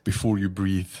act before you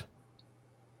breathe.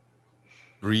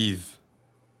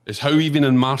 It's how even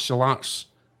in martial arts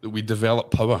that we develop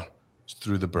power. It's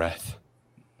through the breath.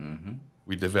 Mm-hmm.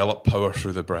 We develop power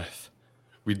through the breath.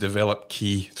 We develop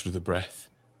ki through the breath.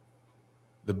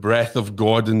 The breath of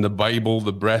God in the Bible,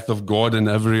 the breath of God in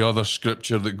every other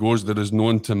scripture that goes, that is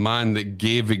known to man, that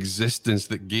gave existence,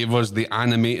 that gave us the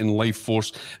animating life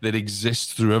force that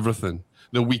exists through everything,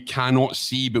 that we cannot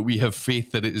see, but we have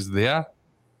faith that it is there.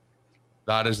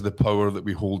 That is the power that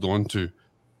we hold on to.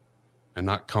 And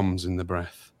that comes in the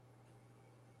breath.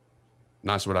 And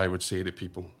that's what I would say to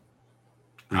people.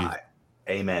 Breathe.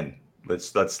 Amen.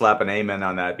 Let's slap an amen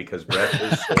on that, because breath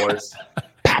is source.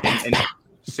 And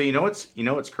so you know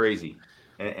what's crazy,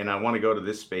 and I want to go to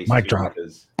this space. Mic drop.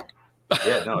 Because,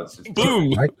 yeah, no, it's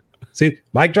boom. See,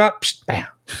 mic drop. Bam.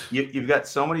 You've got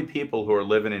so many people who are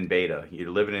living in beta. You're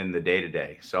living in the day to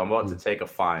day. So I'm about to take a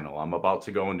final. I'm about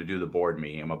to go in to do the board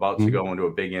meeting. I'm about to go into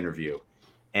a big interview,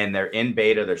 and they're in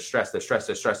beta. They're stressed.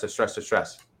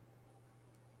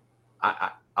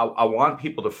 I want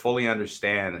people to fully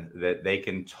understand that they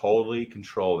can totally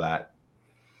control that.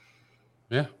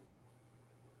 Yeah.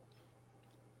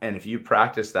 And if you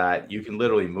practice that, you can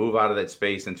literally move out of that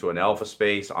space into an alpha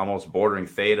space, almost bordering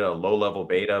theta, a low-level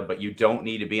beta, but you don't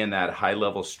need to be in that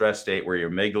high-level stress state where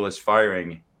your amygdala is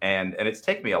firing. And it's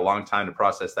taken me a long time to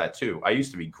process that too. I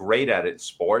used to be great at it in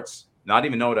sports, not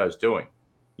even know what I was doing.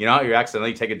 You know, you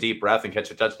accidentally take a deep breath and catch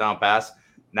a touchdown pass.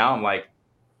 Now I'm like,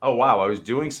 oh, wow, I was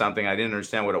doing something. I didn't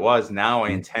understand what it was. Now I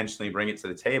intentionally bring it to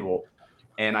the table.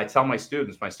 And I tell my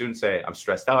students say, I'm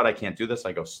stressed out. I can't do this.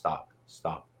 I go, stop,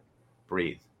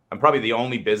 breathe. I'm probably the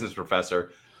only business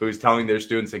professor who's telling their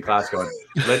students in class going,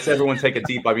 let's everyone take a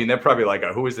deep. I mean, they're probably like,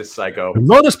 who is this psycho?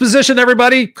 Lotus position,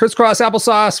 everybody. Crisscross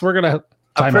applesauce. We're going to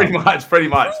pretty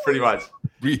much.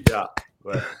 Yeah.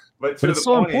 But it's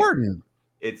so important.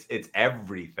 It's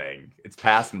everything. It's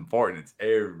past important. It's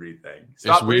everything.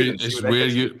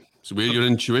 It's where your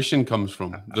intuition comes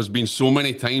from. There's been so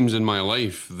many times in my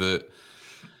life that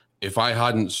if I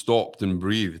hadn't stopped and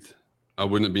breathed, I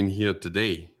wouldn't have been here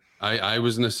today. I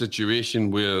was in a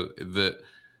situation where that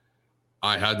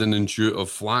I had an intuitive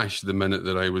flash the minute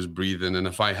that I was breathing. And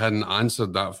if I hadn't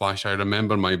answered that flash, I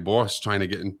remember my boss trying to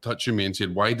get in touch with me and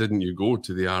said, why didn't you go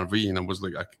to the RV? And I was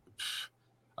like,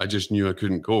 I just knew I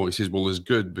couldn't go. He says, well, it's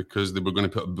good because they were going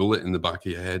to put a bullet in the back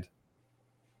of your head.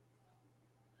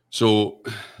 So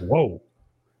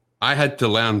I had to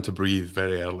learn to breathe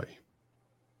very early.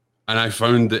 And I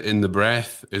found that in the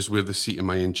breath is where the seat of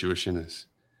my intuition is.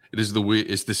 It's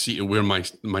the seat of where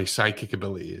my psychic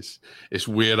ability is. It's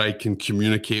where I can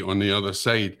communicate on the other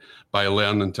side by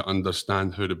learning to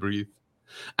understand how to breathe.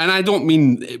 And I don't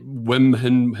mean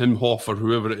Wim Hof or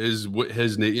whoever it is,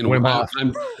 his name. You know,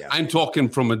 I'm talking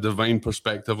from a divine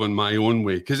perspective on my own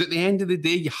way. Because at the end of the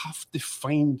day, you have to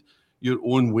find your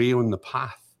own way on the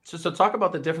path. So talk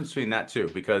about the difference between that too,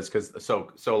 because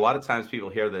so a lot of times people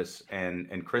hear this,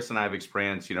 and Chris and I have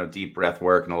experienced, you know, deep breath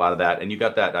work and a lot of that, and you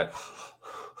got that.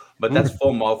 But that's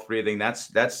full mouth breathing.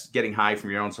 That's getting high from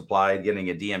your own supply,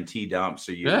 getting a DMT dump.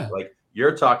 So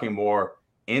you're talking more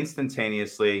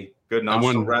instantaneously, good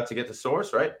nostril breath to get the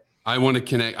source, right? I want to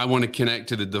connect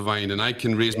to the divine, and I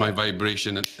can raise my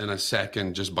vibration in a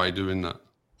second just by doing that.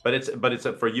 But it's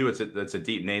for you. It's a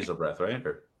deep nasal breath, right?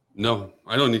 Or? No,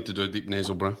 I don't need to do a deep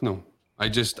nasal breath. No, I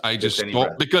just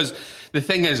stop, because the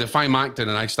thing is, if I'm acting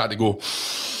and I start to go,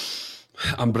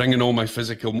 I'm bringing all my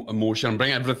physical emotion, I'm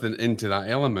bringing everything into that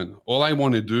element. All I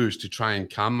want to do is to try and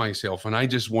calm myself, and I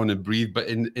just want to breathe. But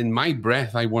in my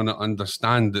breath, I want to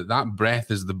understand that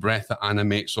breath is the breath that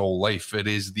animates all life. It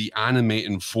is the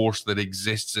animating force that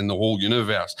exists in the whole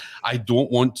universe. I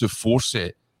don't want to force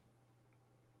it.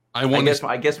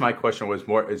 I guess my question was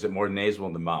more: is it more nasal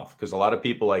in the mouth? Because a lot of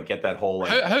people get that whole.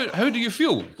 How do you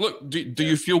feel? Look, do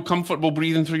you feel comfortable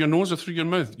breathing through your nose or through your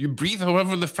mouth? You breathe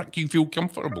however the frick you feel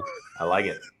comfortable. I like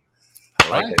it.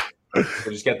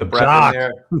 So just get the breath in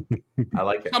there. I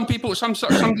like it.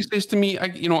 Somebody says to me,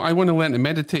 I want to learn to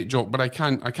meditate, Jock, but I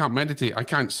can't meditate. I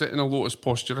can't sit in a lotus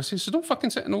posture. I say, so don't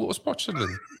fucking sit in a lotus posture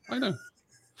then. I know.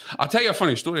 I'll tell you a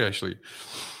funny story actually.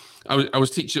 I was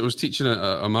teaching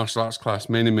a martial arts class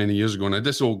many years ago, and I had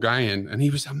this old guy in, and he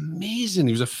was amazing.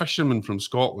 He was a fisherman from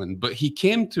Scotland, but he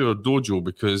came to our dojo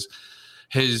because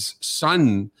his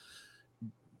son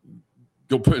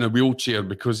got put in a wheelchair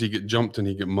because he got jumped and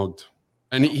he got mugged.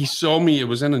 And he saw me, it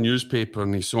was in a newspaper,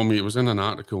 and he saw me, it was in an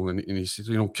article, and he said,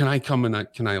 can I come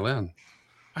and can I learn?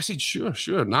 I said, sure.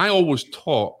 And I always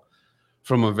taught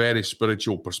from a very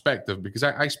spiritual perspective because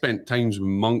I spent times with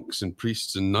monks and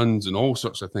priests and nuns and all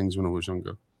sorts of things when I was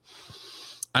younger.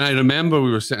 And I remember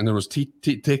we were sitting there, I was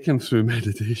taking through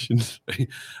meditations, right?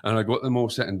 And I got them all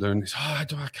sitting down. They said, I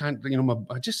can't,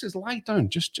 I just says, lie down,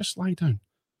 just lie down.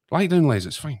 Lie down, Les,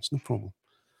 it's fine, it's no problem.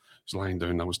 I was lying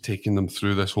down, I was taking them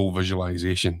through this whole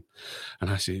visualization. And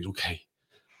I said, okay,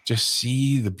 just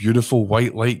see the beautiful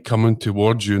white light coming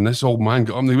towards you. And this old man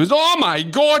got up and he was, oh my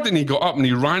God. And he got up and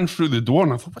he ran through the door.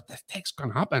 And I thought, what the heck's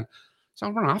going to happen? So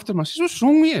I ran after him. I said, what's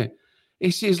wrong with you?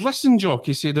 He says, listen, Jock.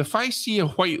 He said, if I see a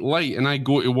white light and I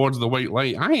go towards the white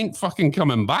light, I ain't fucking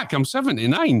coming back. I'm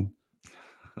 79.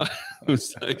 I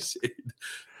said, it's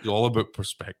all about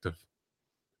perspective.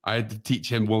 I had to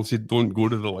teach him, well, I said, don't go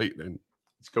to the light then.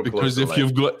 Let's go because if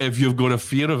you've got a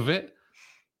fear of it,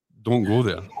 don't go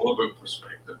there. All about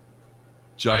perspective.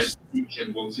 Just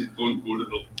don't go to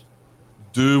the.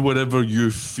 Do whatever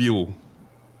you feel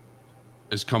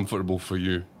is comfortable for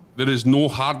you. There is no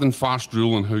hard and fast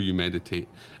rule on how you meditate,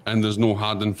 and there's no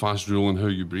hard and fast rule on how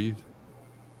you breathe.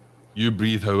 You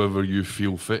breathe however you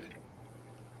feel fit.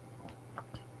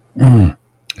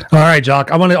 All right,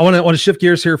 Jock. I want to shift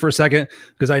gears here for a second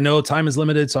because I know time is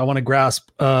limited, so I want to grasp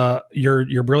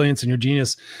your brilliance and your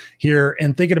genius here.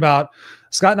 And thinking about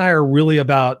Scott and I are really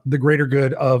about the greater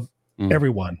good of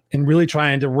everyone, and really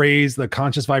trying to raise the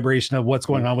conscious vibration of what's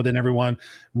going on within everyone.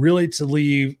 Really to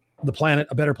leave the planet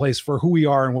a better place for who we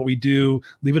are and what we do.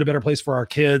 Leave it a better place for our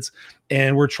kids,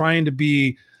 and we're trying to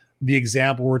be the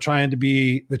example. We're trying to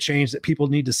be the change that people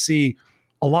need to see.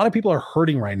 A lot of people are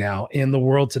hurting right now in the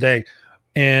world today.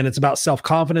 And it's about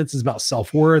self-confidence. It's about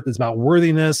self-worth. It's about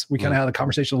worthiness. We kind of had a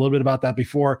conversation a little bit about that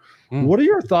before. What are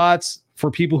your thoughts for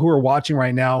people who are watching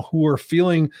right now, who are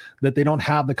feeling that they don't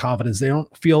have the confidence? They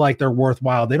don't feel like they're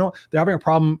worthwhile. They're having a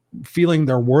problem feeling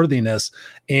their worthiness.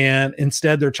 And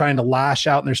instead they're trying to lash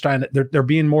out, and they're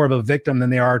being more of a victim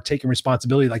than they are taking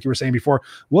responsibility. Like you were saying before,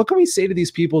 what can we say to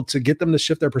these people to get them to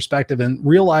shift their perspective and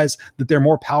realize that they're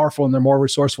more powerful and they're more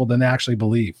resourceful than they actually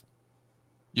believe?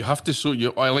 You have to sow,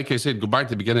 like I said, go back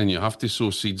to the beginning. You have to sow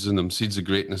seeds in them, seeds of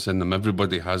greatness in them.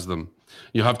 Everybody has them.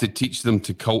 You have to teach them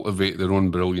to cultivate their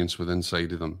own brilliance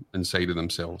inside of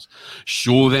themselves.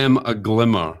 Show them a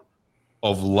glimmer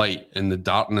of light in the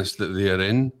darkness that they are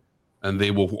in, and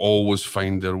they will always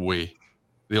find their way.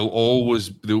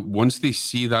 Once they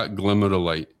see that glimmer of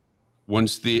light,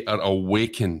 once they are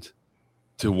awakened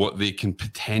to what they can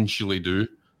potentially do,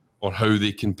 or how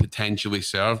they can potentially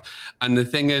serve. And the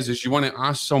thing is you want to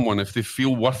ask someone if they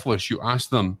feel worthless, you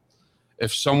ask them,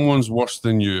 if someone's worse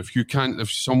than you,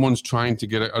 if someone's trying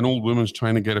to an old woman's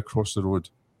trying to get across the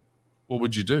road, what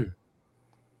would you do?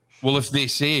 Well, if they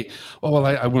say, oh, well,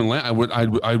 I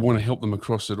wouldn't I want to help them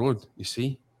across the road. You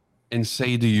see,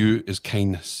 inside of you is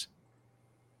kindness.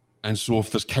 And so if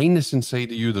there's kindness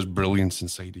inside of you, there's brilliance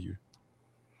inside of you.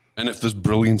 And if there's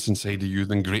brilliance inside of you,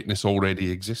 then greatness already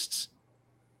exists.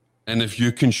 And if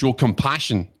you can show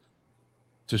compassion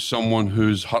to someone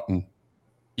who's hurting,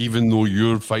 even though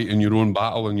you're fighting your own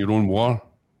battle and your own war,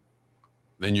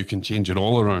 then you can change it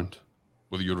all around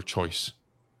with your choice.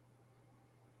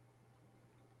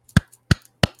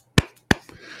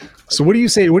 So what do you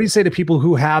say? What do you say to people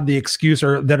who have the excuse,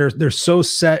 or they're so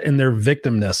set in their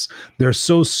victimness? They're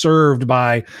so served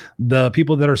by the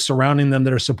people that are surrounding them,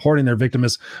 that are supporting their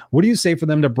victimness. What do you say for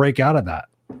them to break out of that?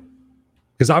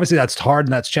 Because obviously that's hard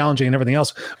and that's challenging and everything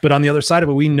else. But on the other side of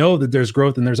it, we know that there's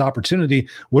growth and there's opportunity.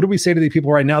 What do we say to the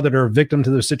people right now that are a victim to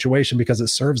their situation because it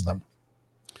serves them?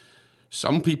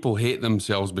 Some people hate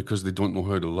themselves because they don't know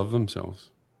how to love themselves.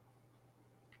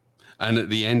 And at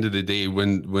the end of the day,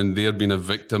 when they're being a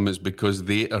victim, it's because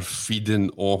they are feeding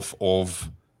off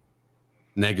of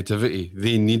negativity.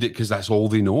 They need it because that's all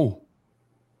they know.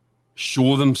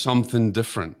 Show them something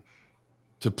different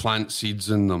to plant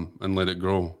seeds in them and let it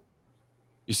grow.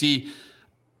 You see,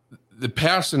 the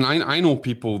person, I know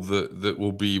people that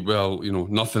will be, well,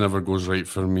 nothing ever goes right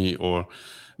for me, or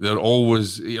they're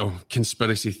always,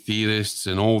 conspiracy theorists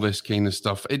and all this kind of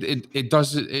stuff. It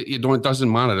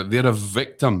doesn't matter. They're a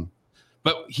victim.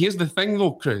 But here's the thing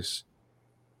though, Chris,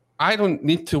 I don't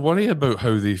need to worry about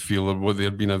how they feel or whether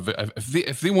they're being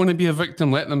if they want to be a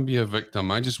victim, let them be a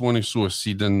victim. I just want to sow a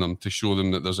seed in them to show them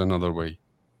that there's another way.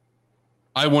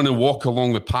 I want to walk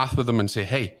along the path with them and say,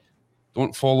 hey,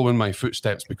 Don't follow in my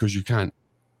footsteps because you can't,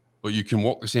 but you can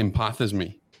walk the same path as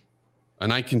me.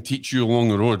 And I can teach you along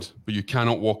the road, but you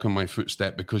cannot walk in my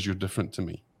footstep because you're different to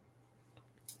me.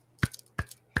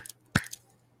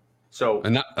 So,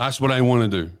 and that's what I want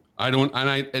to do.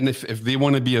 And if they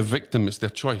want to be a victim, it's their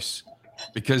choice,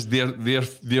 because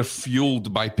they're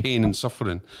fueled by pain and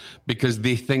suffering, because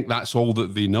they think that's all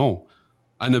that they know.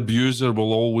 An abuser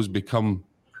will always become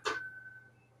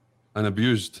an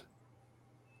abused.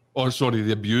 Or sorry,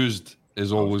 the abused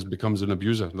is always becomes an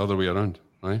abuser, the other way around,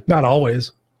 right? Not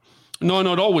always. No,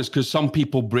 not always, because some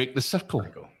people break the circle,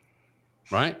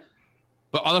 right?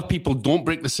 But other people don't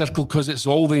break the circle because it's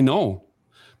all they know.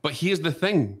 But here's the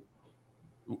thing.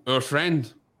 Our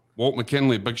friend, Walt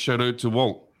McKinley, big shout out to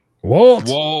Walt.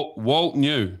 Walt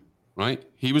knew, right?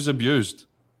 He was abused,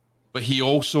 but he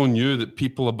also knew that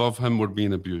people above him were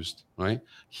being abused, right?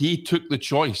 He took the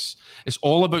choice. It's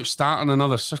all about starting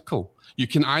another circle. You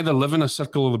can either live in a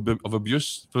circle of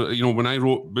abuse. When I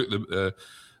wrote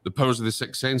The Powers of the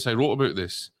Sixth Sense, I wrote about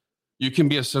this. You can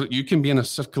be in a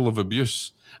circle of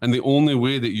abuse, and the only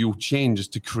way that you'll change is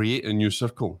to create a new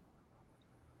circle.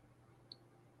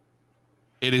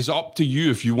 It is up to you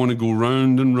if you want to go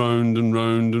round and round and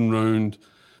round and round,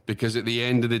 because at the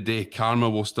end of the day, karma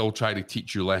will still try to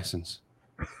teach you lessons.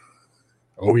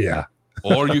 Oh, yeah.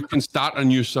 Or you can start a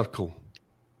new circle,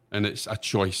 and it's a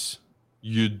choice.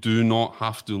 You do not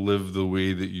have to live the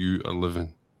way that you are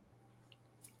living.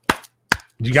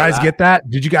 Did you guys get that?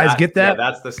 Did you guys get that? Yeah,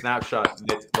 that's the snapshot.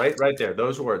 It's right there.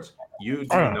 Those words. You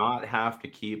do not have to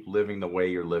keep living the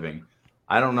way you're living.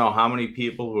 I don't know how many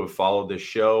people who have followed this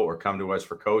show or come to us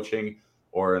for coaching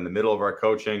or in the middle of our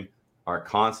coaching are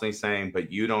constantly saying, but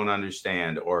you don't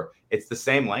understand, or it's the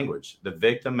same language. The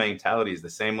victim mentality is the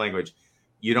same language.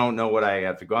 You don't know what I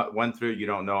have to went through. You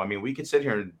don't know. I mean, we could sit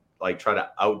here and try to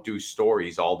outdo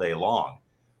stories all day long.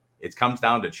 It comes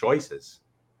down to choices.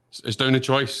 It's down to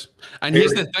choice. And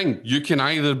here's the thing. You can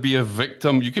either be a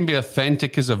victim. You can be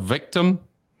authentic as a victim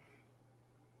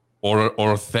or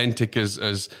authentic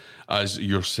as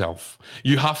yourself.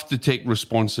 You have to take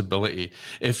responsibility.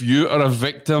 If you are a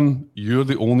victim, you're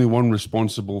the only one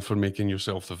responsible for making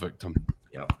yourself the victim.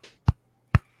 Yeah.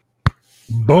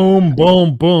 Boom,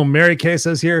 boom, boom. Mary Kay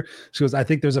says here, she goes, I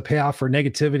think there's a payoff for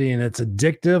negativity and it's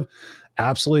addictive.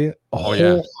 Absolutely.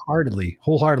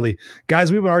 Wholeheartedly.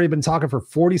 Guys, we've already been talking for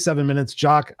 47 minutes.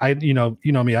 Jock, you know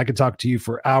me, I could talk to you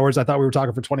for hours. I thought we were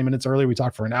talking for 20 minutes earlier. We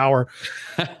talked for an hour.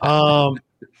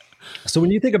 So when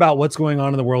you think about what's going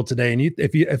on in the world today, and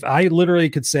if I literally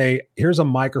could say, here's a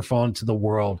microphone to the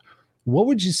world, what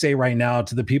would you say right now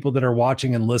to the people that are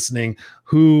watching and listening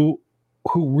who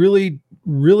really,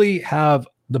 really have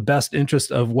the best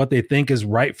interest of what they think is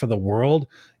right for the world,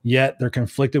 yet they're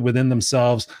conflicted within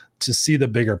themselves to see the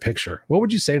bigger picture? What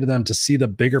would you say to them to see the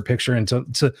bigger picture and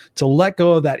to let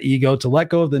go of that ego, to let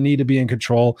go of the need to be in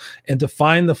control, and to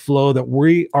find the flow that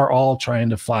we are all trying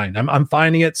to find? I'm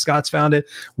finding it. Scott's found it.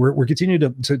 We're continuing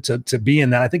to be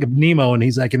in that. I think of Nemo, and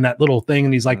he's like in that little thing,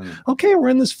 and he's like, okay, we're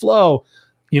in this flow.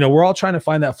 We're all trying to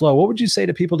find that flow. What would you say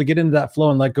to people to get into that flow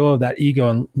and let go of that ego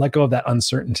and let go of that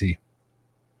uncertainty?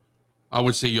 I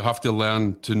would say you have to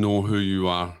learn to know who you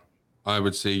are. I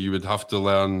would say you would have to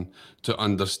learn to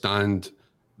understand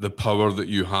the power that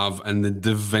you have and the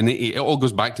divinity. It all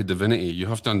goes back to divinity. You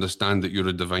have to understand that you're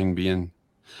a divine being.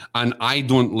 And I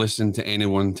don't listen to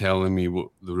anyone telling me what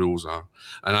the rules are.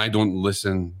 And I don't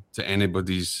listen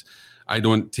to I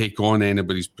don't take on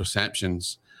anybody's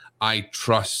perceptions. I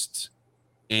trust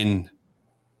in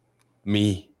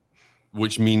me,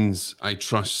 which means I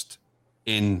trust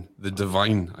in the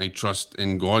divine. I trust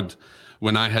in God.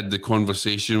 When I had the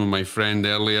conversation with my friend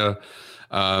earlier,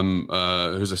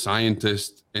 who's a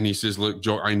scientist, and he says, look,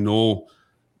 Jock, I know,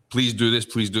 please do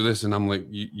this. And I'm like,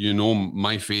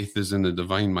 my faith is in the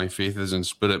divine. My faith is in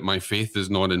spirit. My faith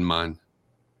is not in man.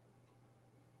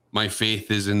 My faith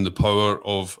is in the power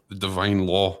of the divine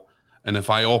law. And if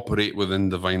I operate within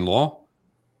divine law,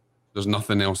 there's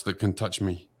nothing else that can touch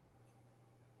me.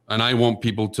 And I want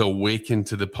people to awaken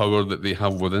to the power that they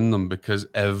have within them, because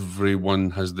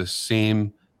everyone has the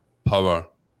same power,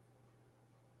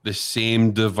 the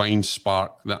same divine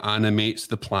spark that animates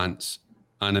the plants,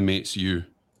 animates you.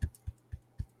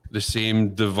 The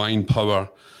same divine power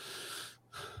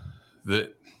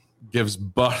that gives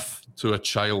birth to a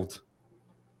child,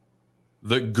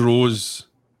 that grows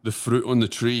the fruit on the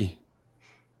tree,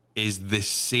 is the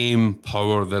same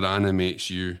power that animates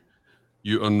you.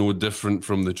 You are no different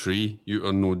from the tree. You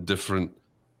are no different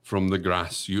from the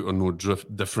grass. You are no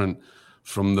different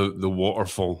from the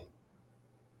waterfall.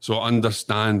 So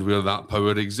understand where that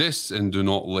power exists and do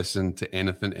not listen to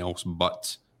anything else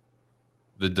but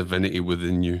the divinity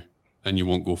within you, and you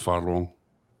won't go far wrong.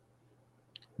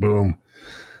 Boom.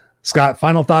 Scott,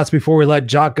 final thoughts before we let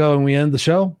Jock go and we end the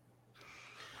show?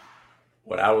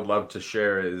 What I would love to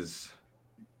share is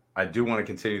I do want to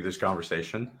continue this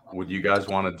conversation. Would you guys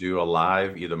want to do a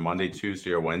live either Monday,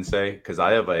 Tuesday, or Wednesday? Because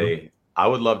I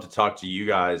would love to talk to you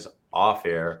guys off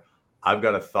air. I've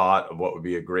got a thought of what would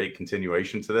be a great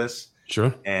continuation to this.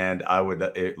 Sure. And I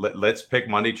would let's pick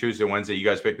Monday, Tuesday, Wednesday. You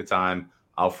guys pick the time.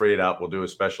 I'll free it up. We'll do a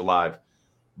special live.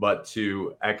 But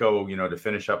to echo, to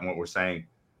finish up on what we're saying,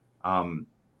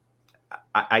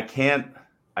 I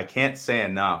can't say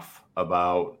enough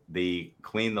about the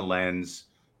clean the lens,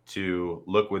 to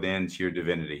look within to your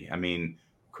divinity. I mean,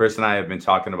 Chris and I have been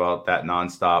talking about that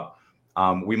nonstop.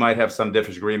 We might have some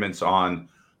disagreements on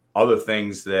other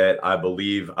things that I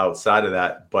believe outside of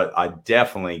that, but I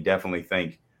definitely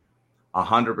think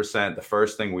 100% the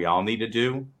first thing we all need to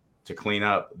do to clean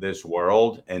up this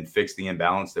world and fix the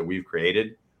imbalance that we've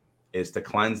created is to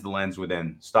cleanse the lens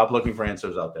within. Stop looking for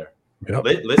answers out there. Yep.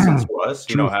 Listen to us,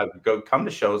 come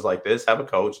to shows like this, have a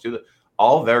coach,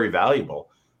 all very valuable.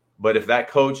 But if that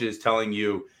coach is telling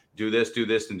you do this,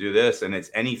 and do this, and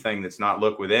it's anything that's not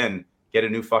look within, get a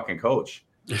new fucking coach.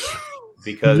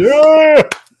 Because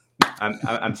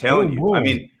I'm telling you, I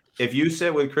mean, if you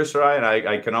sit with Chris or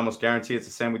I can almost guarantee it's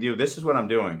the same with you. This is what I'm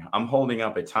doing. I'm holding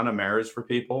up a ton of mirrors for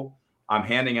people. I'm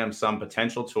handing them some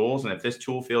potential tools. And if this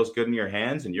tool feels good in your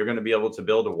hands and you're going to be able to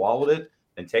build a wall with it,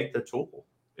 then take the tool.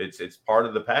 It's part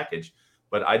of the package.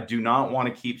 But I do not want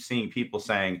to keep seeing people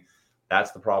saying,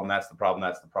 that's the problem, that's the problem,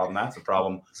 that's the problem, that's the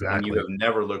problem. Exactly. And you have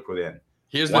never looked within.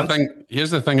 Here's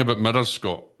the thing about mirrors,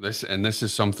 Scott. This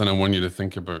is something I want you to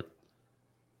think about.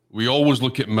 We always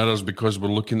look at mirrors because we're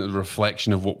looking at the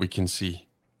reflection of what we can see.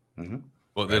 Mm-hmm.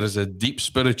 But there is a deep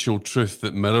spiritual truth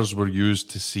that mirrors were used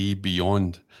to see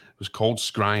beyond. It was called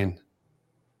scrying.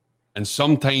 And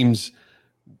sometimes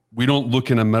we don't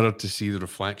look in a mirror to see the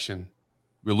reflection.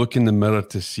 We look in the mirror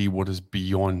to see what is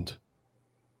beyond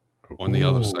on the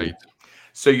other side.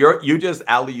 So you just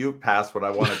alley-oop past what I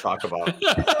want to talk about.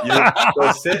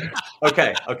 So sit.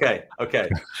 Okay.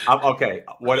 I'm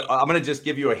going to just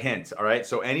give you a hint. All right.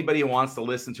 So anybody who wants to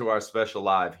listen to our special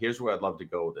live, here's where I'd love to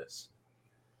go with this.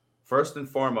 First and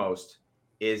foremost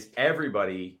is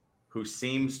everybody who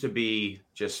seems to be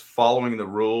just following the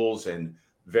rules and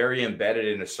very embedded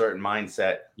in a certain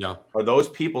mindset. Yeah. Are those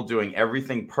people doing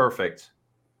everything perfect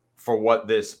for what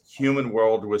this human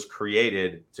world was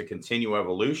created to continue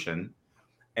evolution?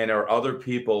 And are other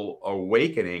people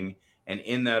awakening? And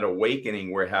in that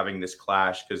awakening, we're having this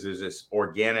clash because there's this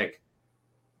organic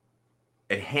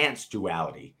enhanced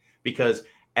duality because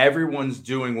everyone's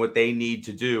doing what they need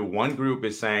to do. One group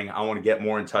is saying, I want to get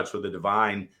more in touch with the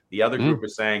divine. The other group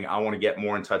is saying, I want to get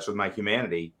more in touch with my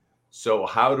humanity. So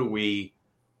how do we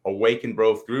awaken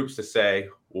both groups to say,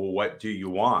 well, what do you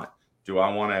want? Do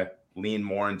I want to lean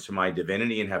more into my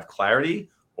divinity and have clarity?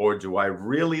 Or do I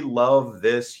really love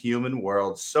this human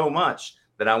world so much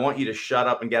that I want you to shut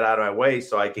up and get out of my way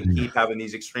so I can keep having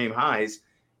these extreme highs?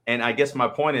 And I guess my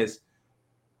point is,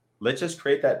 let's just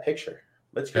create that picture.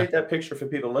 Let's create that picture for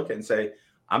people to look at and say,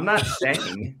 I'm not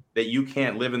saying that you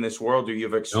can't live in this world where you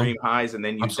have extreme highs and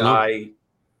then you die.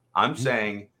 I'm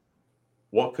saying,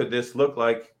 what could this look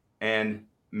like? And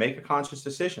make a conscious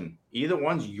decision. Either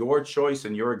one's your choice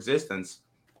and your existence.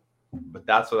 But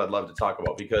that's what I'd love to talk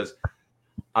about because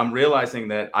I'm realizing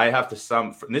that I have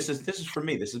to this is for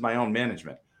me. This is my own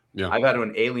management. Yeah. I've had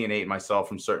to alienate myself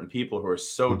from certain people who are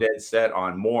so dead set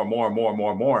on more.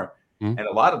 And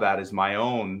a lot of that is my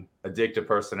own addictive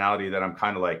personality that I'm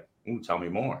kind of like, ooh, tell me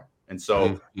more. And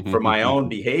so for my own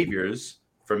behaviors,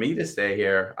 for me to stay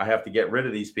here, I have to get rid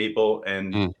of these people.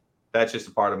 And that's just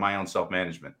a part of my own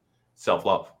self-management,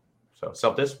 self-love. So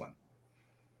self-discipline.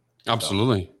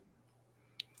 Absolutely. So,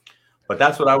 but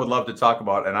that's what I would love to talk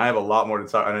about. And I have a lot more to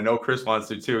talk. And I know Chris wants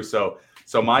to too. So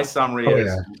my summary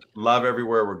is love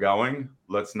everywhere we're going.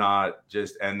 Let's not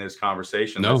just end this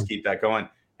conversation. Let's keep that going.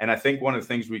 And I think one of the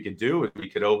things we could do is we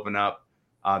could open up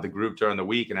the group during the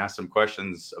week and ask some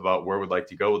questions about where we'd like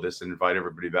to go with this and invite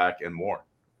everybody back and more.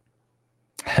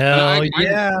 Hell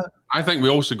yeah. I think we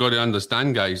also got to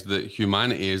understand, guys, that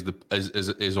humanity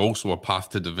is also a path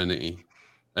to divinity.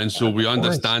 And so we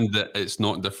understand that it's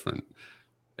not different.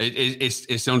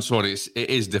 I'm sorry, it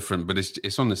is different, but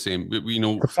it's on the same. We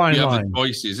have the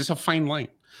choices. It's a fine line.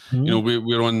 Mm-hmm.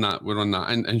 We're on that.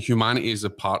 And humanity is a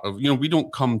part of, we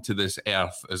don't come to this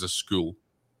earth as a school.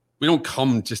 We don't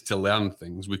come just to learn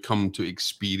things. We come to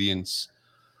experience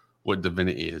what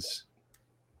divinity is.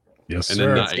 Yes, and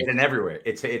sir. It's hidden everywhere.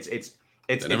 It's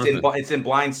in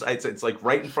blind sight. It's like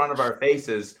right in front of our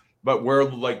faces, but we're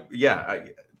like,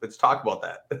 Let's talk about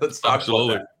that. Let's talk about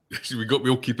that.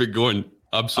 We'll keep it going.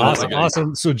 Absolutely.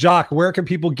 Awesome. So, Jock, where can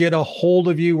people get a hold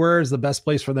of you? Where is the best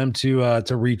place for them to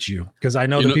reach you? Because I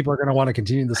know that people are going to want to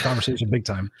continue this conversation big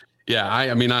time. Yeah, I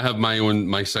have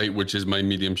my site, which is my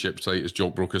mediumship site, is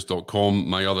jockbrocas.com.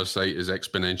 My other site is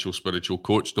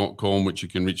exponentialspiritualcoach.com, which you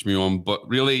can reach me on. But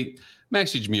really,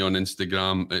 message me on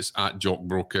Instagram. It's at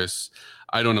jockbrocas.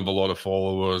 I don't have a lot of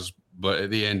followers, but at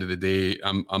the end of the day,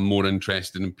 I'm more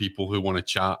interested in people who want to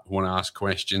chat, who want to ask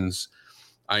questions.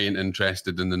 I ain't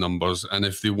interested in the numbers. And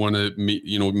if they want to meet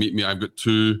me, I've got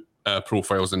two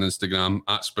profiles on Instagram,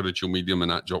 at Spiritual Medium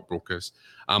and at Jock Brocas.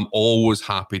 I'm always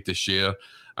happy to share.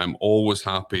 I'm always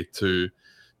happy to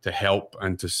help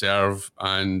and to serve.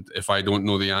 And if I don't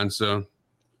know the answer,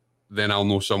 then I'll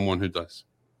know someone who does.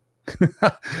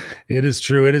 It is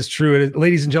true. It is true.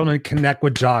 Ladies and gentlemen, connect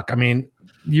with Jock. I mean,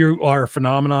 you are a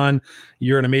phenomenon.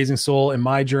 You're an amazing soul in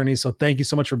my journey. So thank you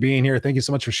so much for being here. Thank you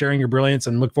so much for sharing your brilliance,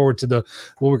 and look forward to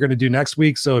what we're going to do next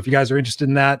week. So if you guys are interested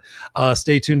in that,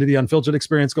 stay tuned to the Unfiltered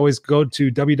Experience. Always go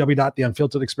to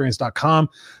www.theunfilteredexperience.com.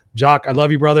 Jock, I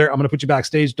love you, brother. I'm going to put you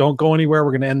backstage. Don't go anywhere.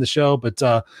 We're going to end the show, but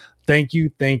thank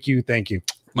you.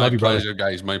 My pleasure,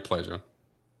 guys. My pleasure.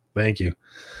 Thank you.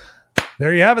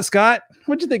 There you have it, Scott.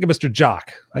 What'd you think of Mr.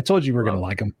 Jock? I told you we were going to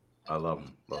like him. I love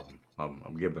him. I'm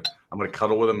going to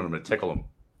cuddle with him and I'm going to tickle him.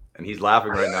 And he's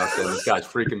laughing right now, saying this guy's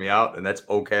freaking me out, and that's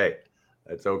okay.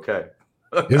 That's okay.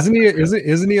 Isn't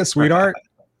he a sweetheart?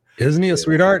 Isn't he a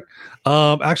sweetheart?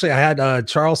 Actually, I had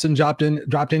Charleston dropped in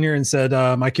here and said,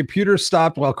 my computer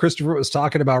stopped while Christopher was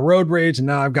talking about road rage, and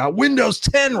now I've got Windows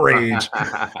 10 rage.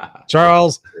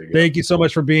 Charles, thank you so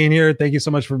much for being here. Thank you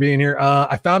so much for being here.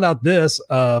 I found out this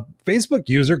Facebook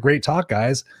user, great talk,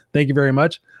 guys. Thank you very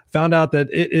much. Found out that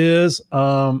it is,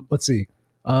 let's see.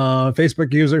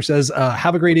 Facebook user says,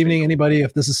 have a great evening. Anybody,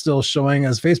 if this is still showing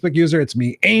as Facebook user, it's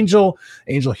me, Angel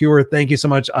Hewer. Thank you so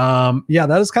much. Yeah,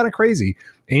 that is kind of crazy.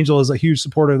 Angel is a huge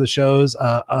supporter of the shows,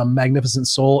 a magnificent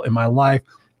soul in my life.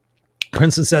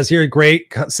 Princeton says here,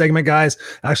 great segment, guys.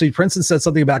 Actually, Princeton said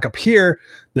something back up here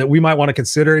that we might want to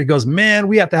consider. He goes, man,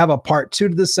 we have to have a part 2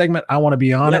 to this segment. I want to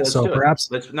be on it. So perhaps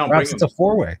it's a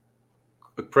 4-way.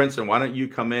 Princeton, why don't you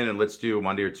come in and let's do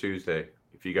Monday or Tuesday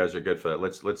if you guys are good for that.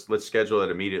 Let's schedule it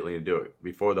immediately and do it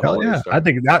before the holidays start. I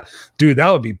think that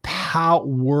would be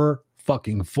power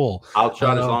fucking full. I'll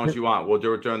chat as long as you want. We'll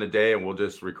do it during the day and we'll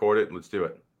just record it and let's do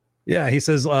it. Yeah, he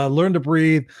says, learn to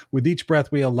breathe. With each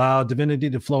breath, we allow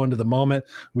divinity to flow into the moment.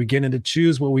 We get to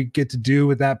choose what we get to do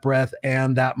with that breath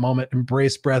and that moment.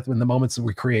 Embrace breath in the moments that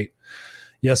we create.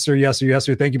 Yes, sir. Yes, sir. Yes,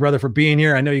 sir. Thank you, brother, for being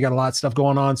here. I know you got a lot of stuff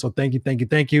going on, so thank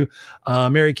you.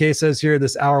 Mary Kay says here,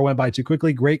 this hour went by too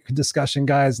quickly. Great discussion,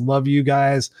 guys. Love you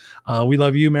guys. We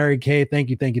love you, Mary Kay. Thank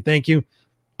you.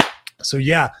 So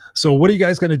yeah. So what are you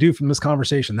guys going to do from this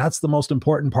conversation? That's the most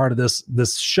important part of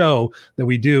this show that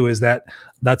we do, is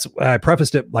that's I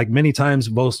prefaced it like many times,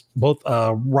 both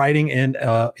writing and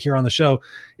here on the show,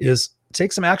 is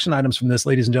take some action items from this,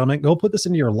 ladies and gentlemen. Go put this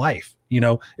into your life.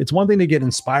 It's one thing to get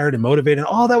inspired and motivated. And,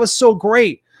 oh, that was so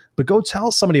great. But go tell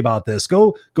somebody about this.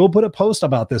 Go put a post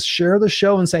about this. Share the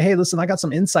show and say, hey, listen, I got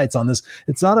some insights on this.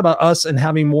 It's not about us and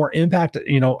having more impact,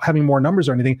 having more numbers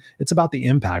or anything. It's about the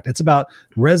impact. It's about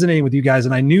resonating with you guys.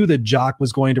 And I knew that Jock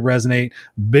was going to resonate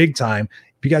big time.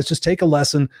 If you guys just take a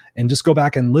lesson and just go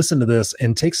back and listen to this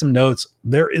and take some notes,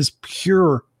 there is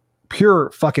pure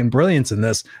fucking brilliance in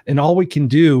this, and all we can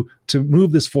do to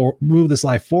move this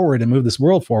life forward and move this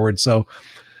world forward. So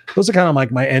those are kind of like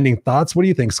my ending thoughts. What do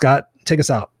you think, Scott? Take us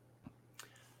out.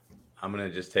 I'm going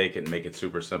to just take it and make it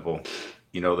super simple.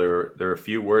 There are a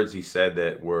few words he said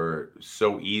that were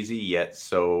so easy yet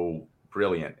so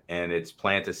brilliant, and it's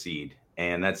plant a seed.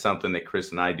 And that's something that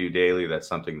Chris and I do daily. That's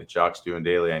something that Jock's doing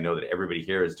daily. I know that everybody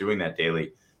here is doing that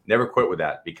daily. Never quit with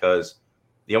that, because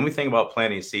the only thing about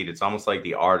planting a seed, it's almost like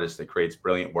the artist that creates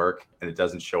brilliant work and it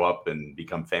doesn't show up and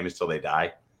become famous till they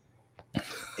die.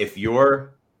 If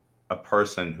you're a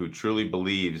person who truly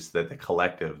believes that the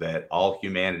collective, that all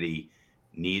humanity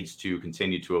needs to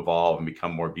continue to evolve and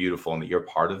become more beautiful, and that you're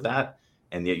part of that,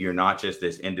 and that you're not just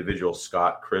this individual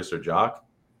Scott, Chris, or Jock,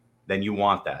 then you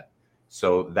want that.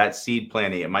 So that seed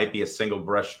planting, it might be a single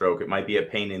brush stroke. It might be a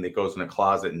painting that goes in a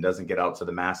closet and doesn't get out to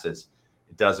the masses.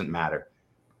 It doesn't matter.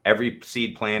 Every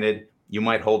seed planted, you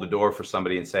might hold the door for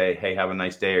somebody and say, hey, have a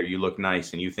nice day, or you look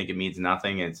nice, and you think it means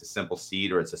nothing, and it's a simple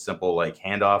seed, or it's a simple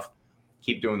handoff.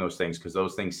 Keep doing those things, because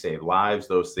those things save lives.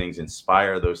 Those things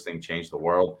inspire. Those things change the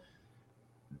world.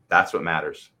 That's what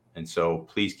matters. And so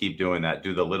please keep doing that.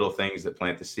 Do the little things that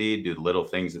plant the seed. Do the little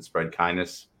things that spread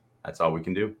kindness. That's all we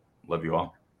can do. Love you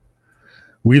all.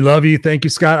 We love you. Thank you,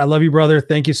 Scott. I love you, brother.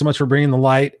 Thank you so much for bringing the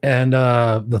light and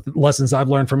the lessons I've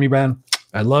learned from you, man.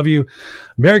 I love you.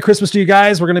 Merry Christmas to you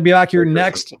guys. We're going to be back here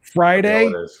next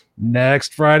Friday.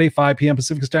 Next Friday, 5 p.m.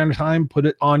 Pacific Standard Time. Put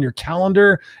it on your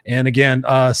calendar. And again,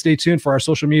 stay tuned for our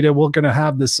social media. We're going to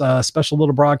have this special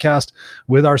little broadcast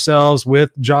with ourselves,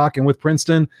 with Jock, and with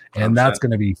Princeton. And 100%. That's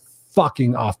going to be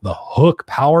fucking off the hook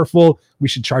powerful. We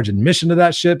should charge admission to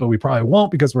that shit, but we probably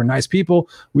won't because we're nice people.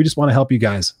 We just want to help you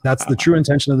guys. That's the true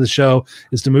intention of the show,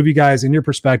 is to move you guys in your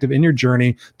perspective, in your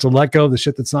journey, to let go of the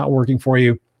shit that's not working for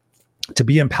you, to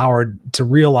be empowered, to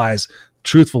realize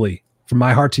truthfully, from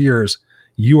my heart to yours,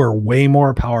 you are way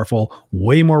more powerful,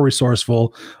 way more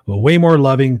resourceful, way more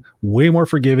loving, way more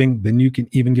forgiving than you can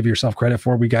even give yourself credit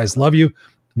for. We guys love you.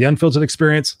 The Unfiltered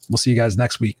Experience. We'll see you guys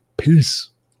next week. Peace.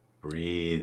 Breathe.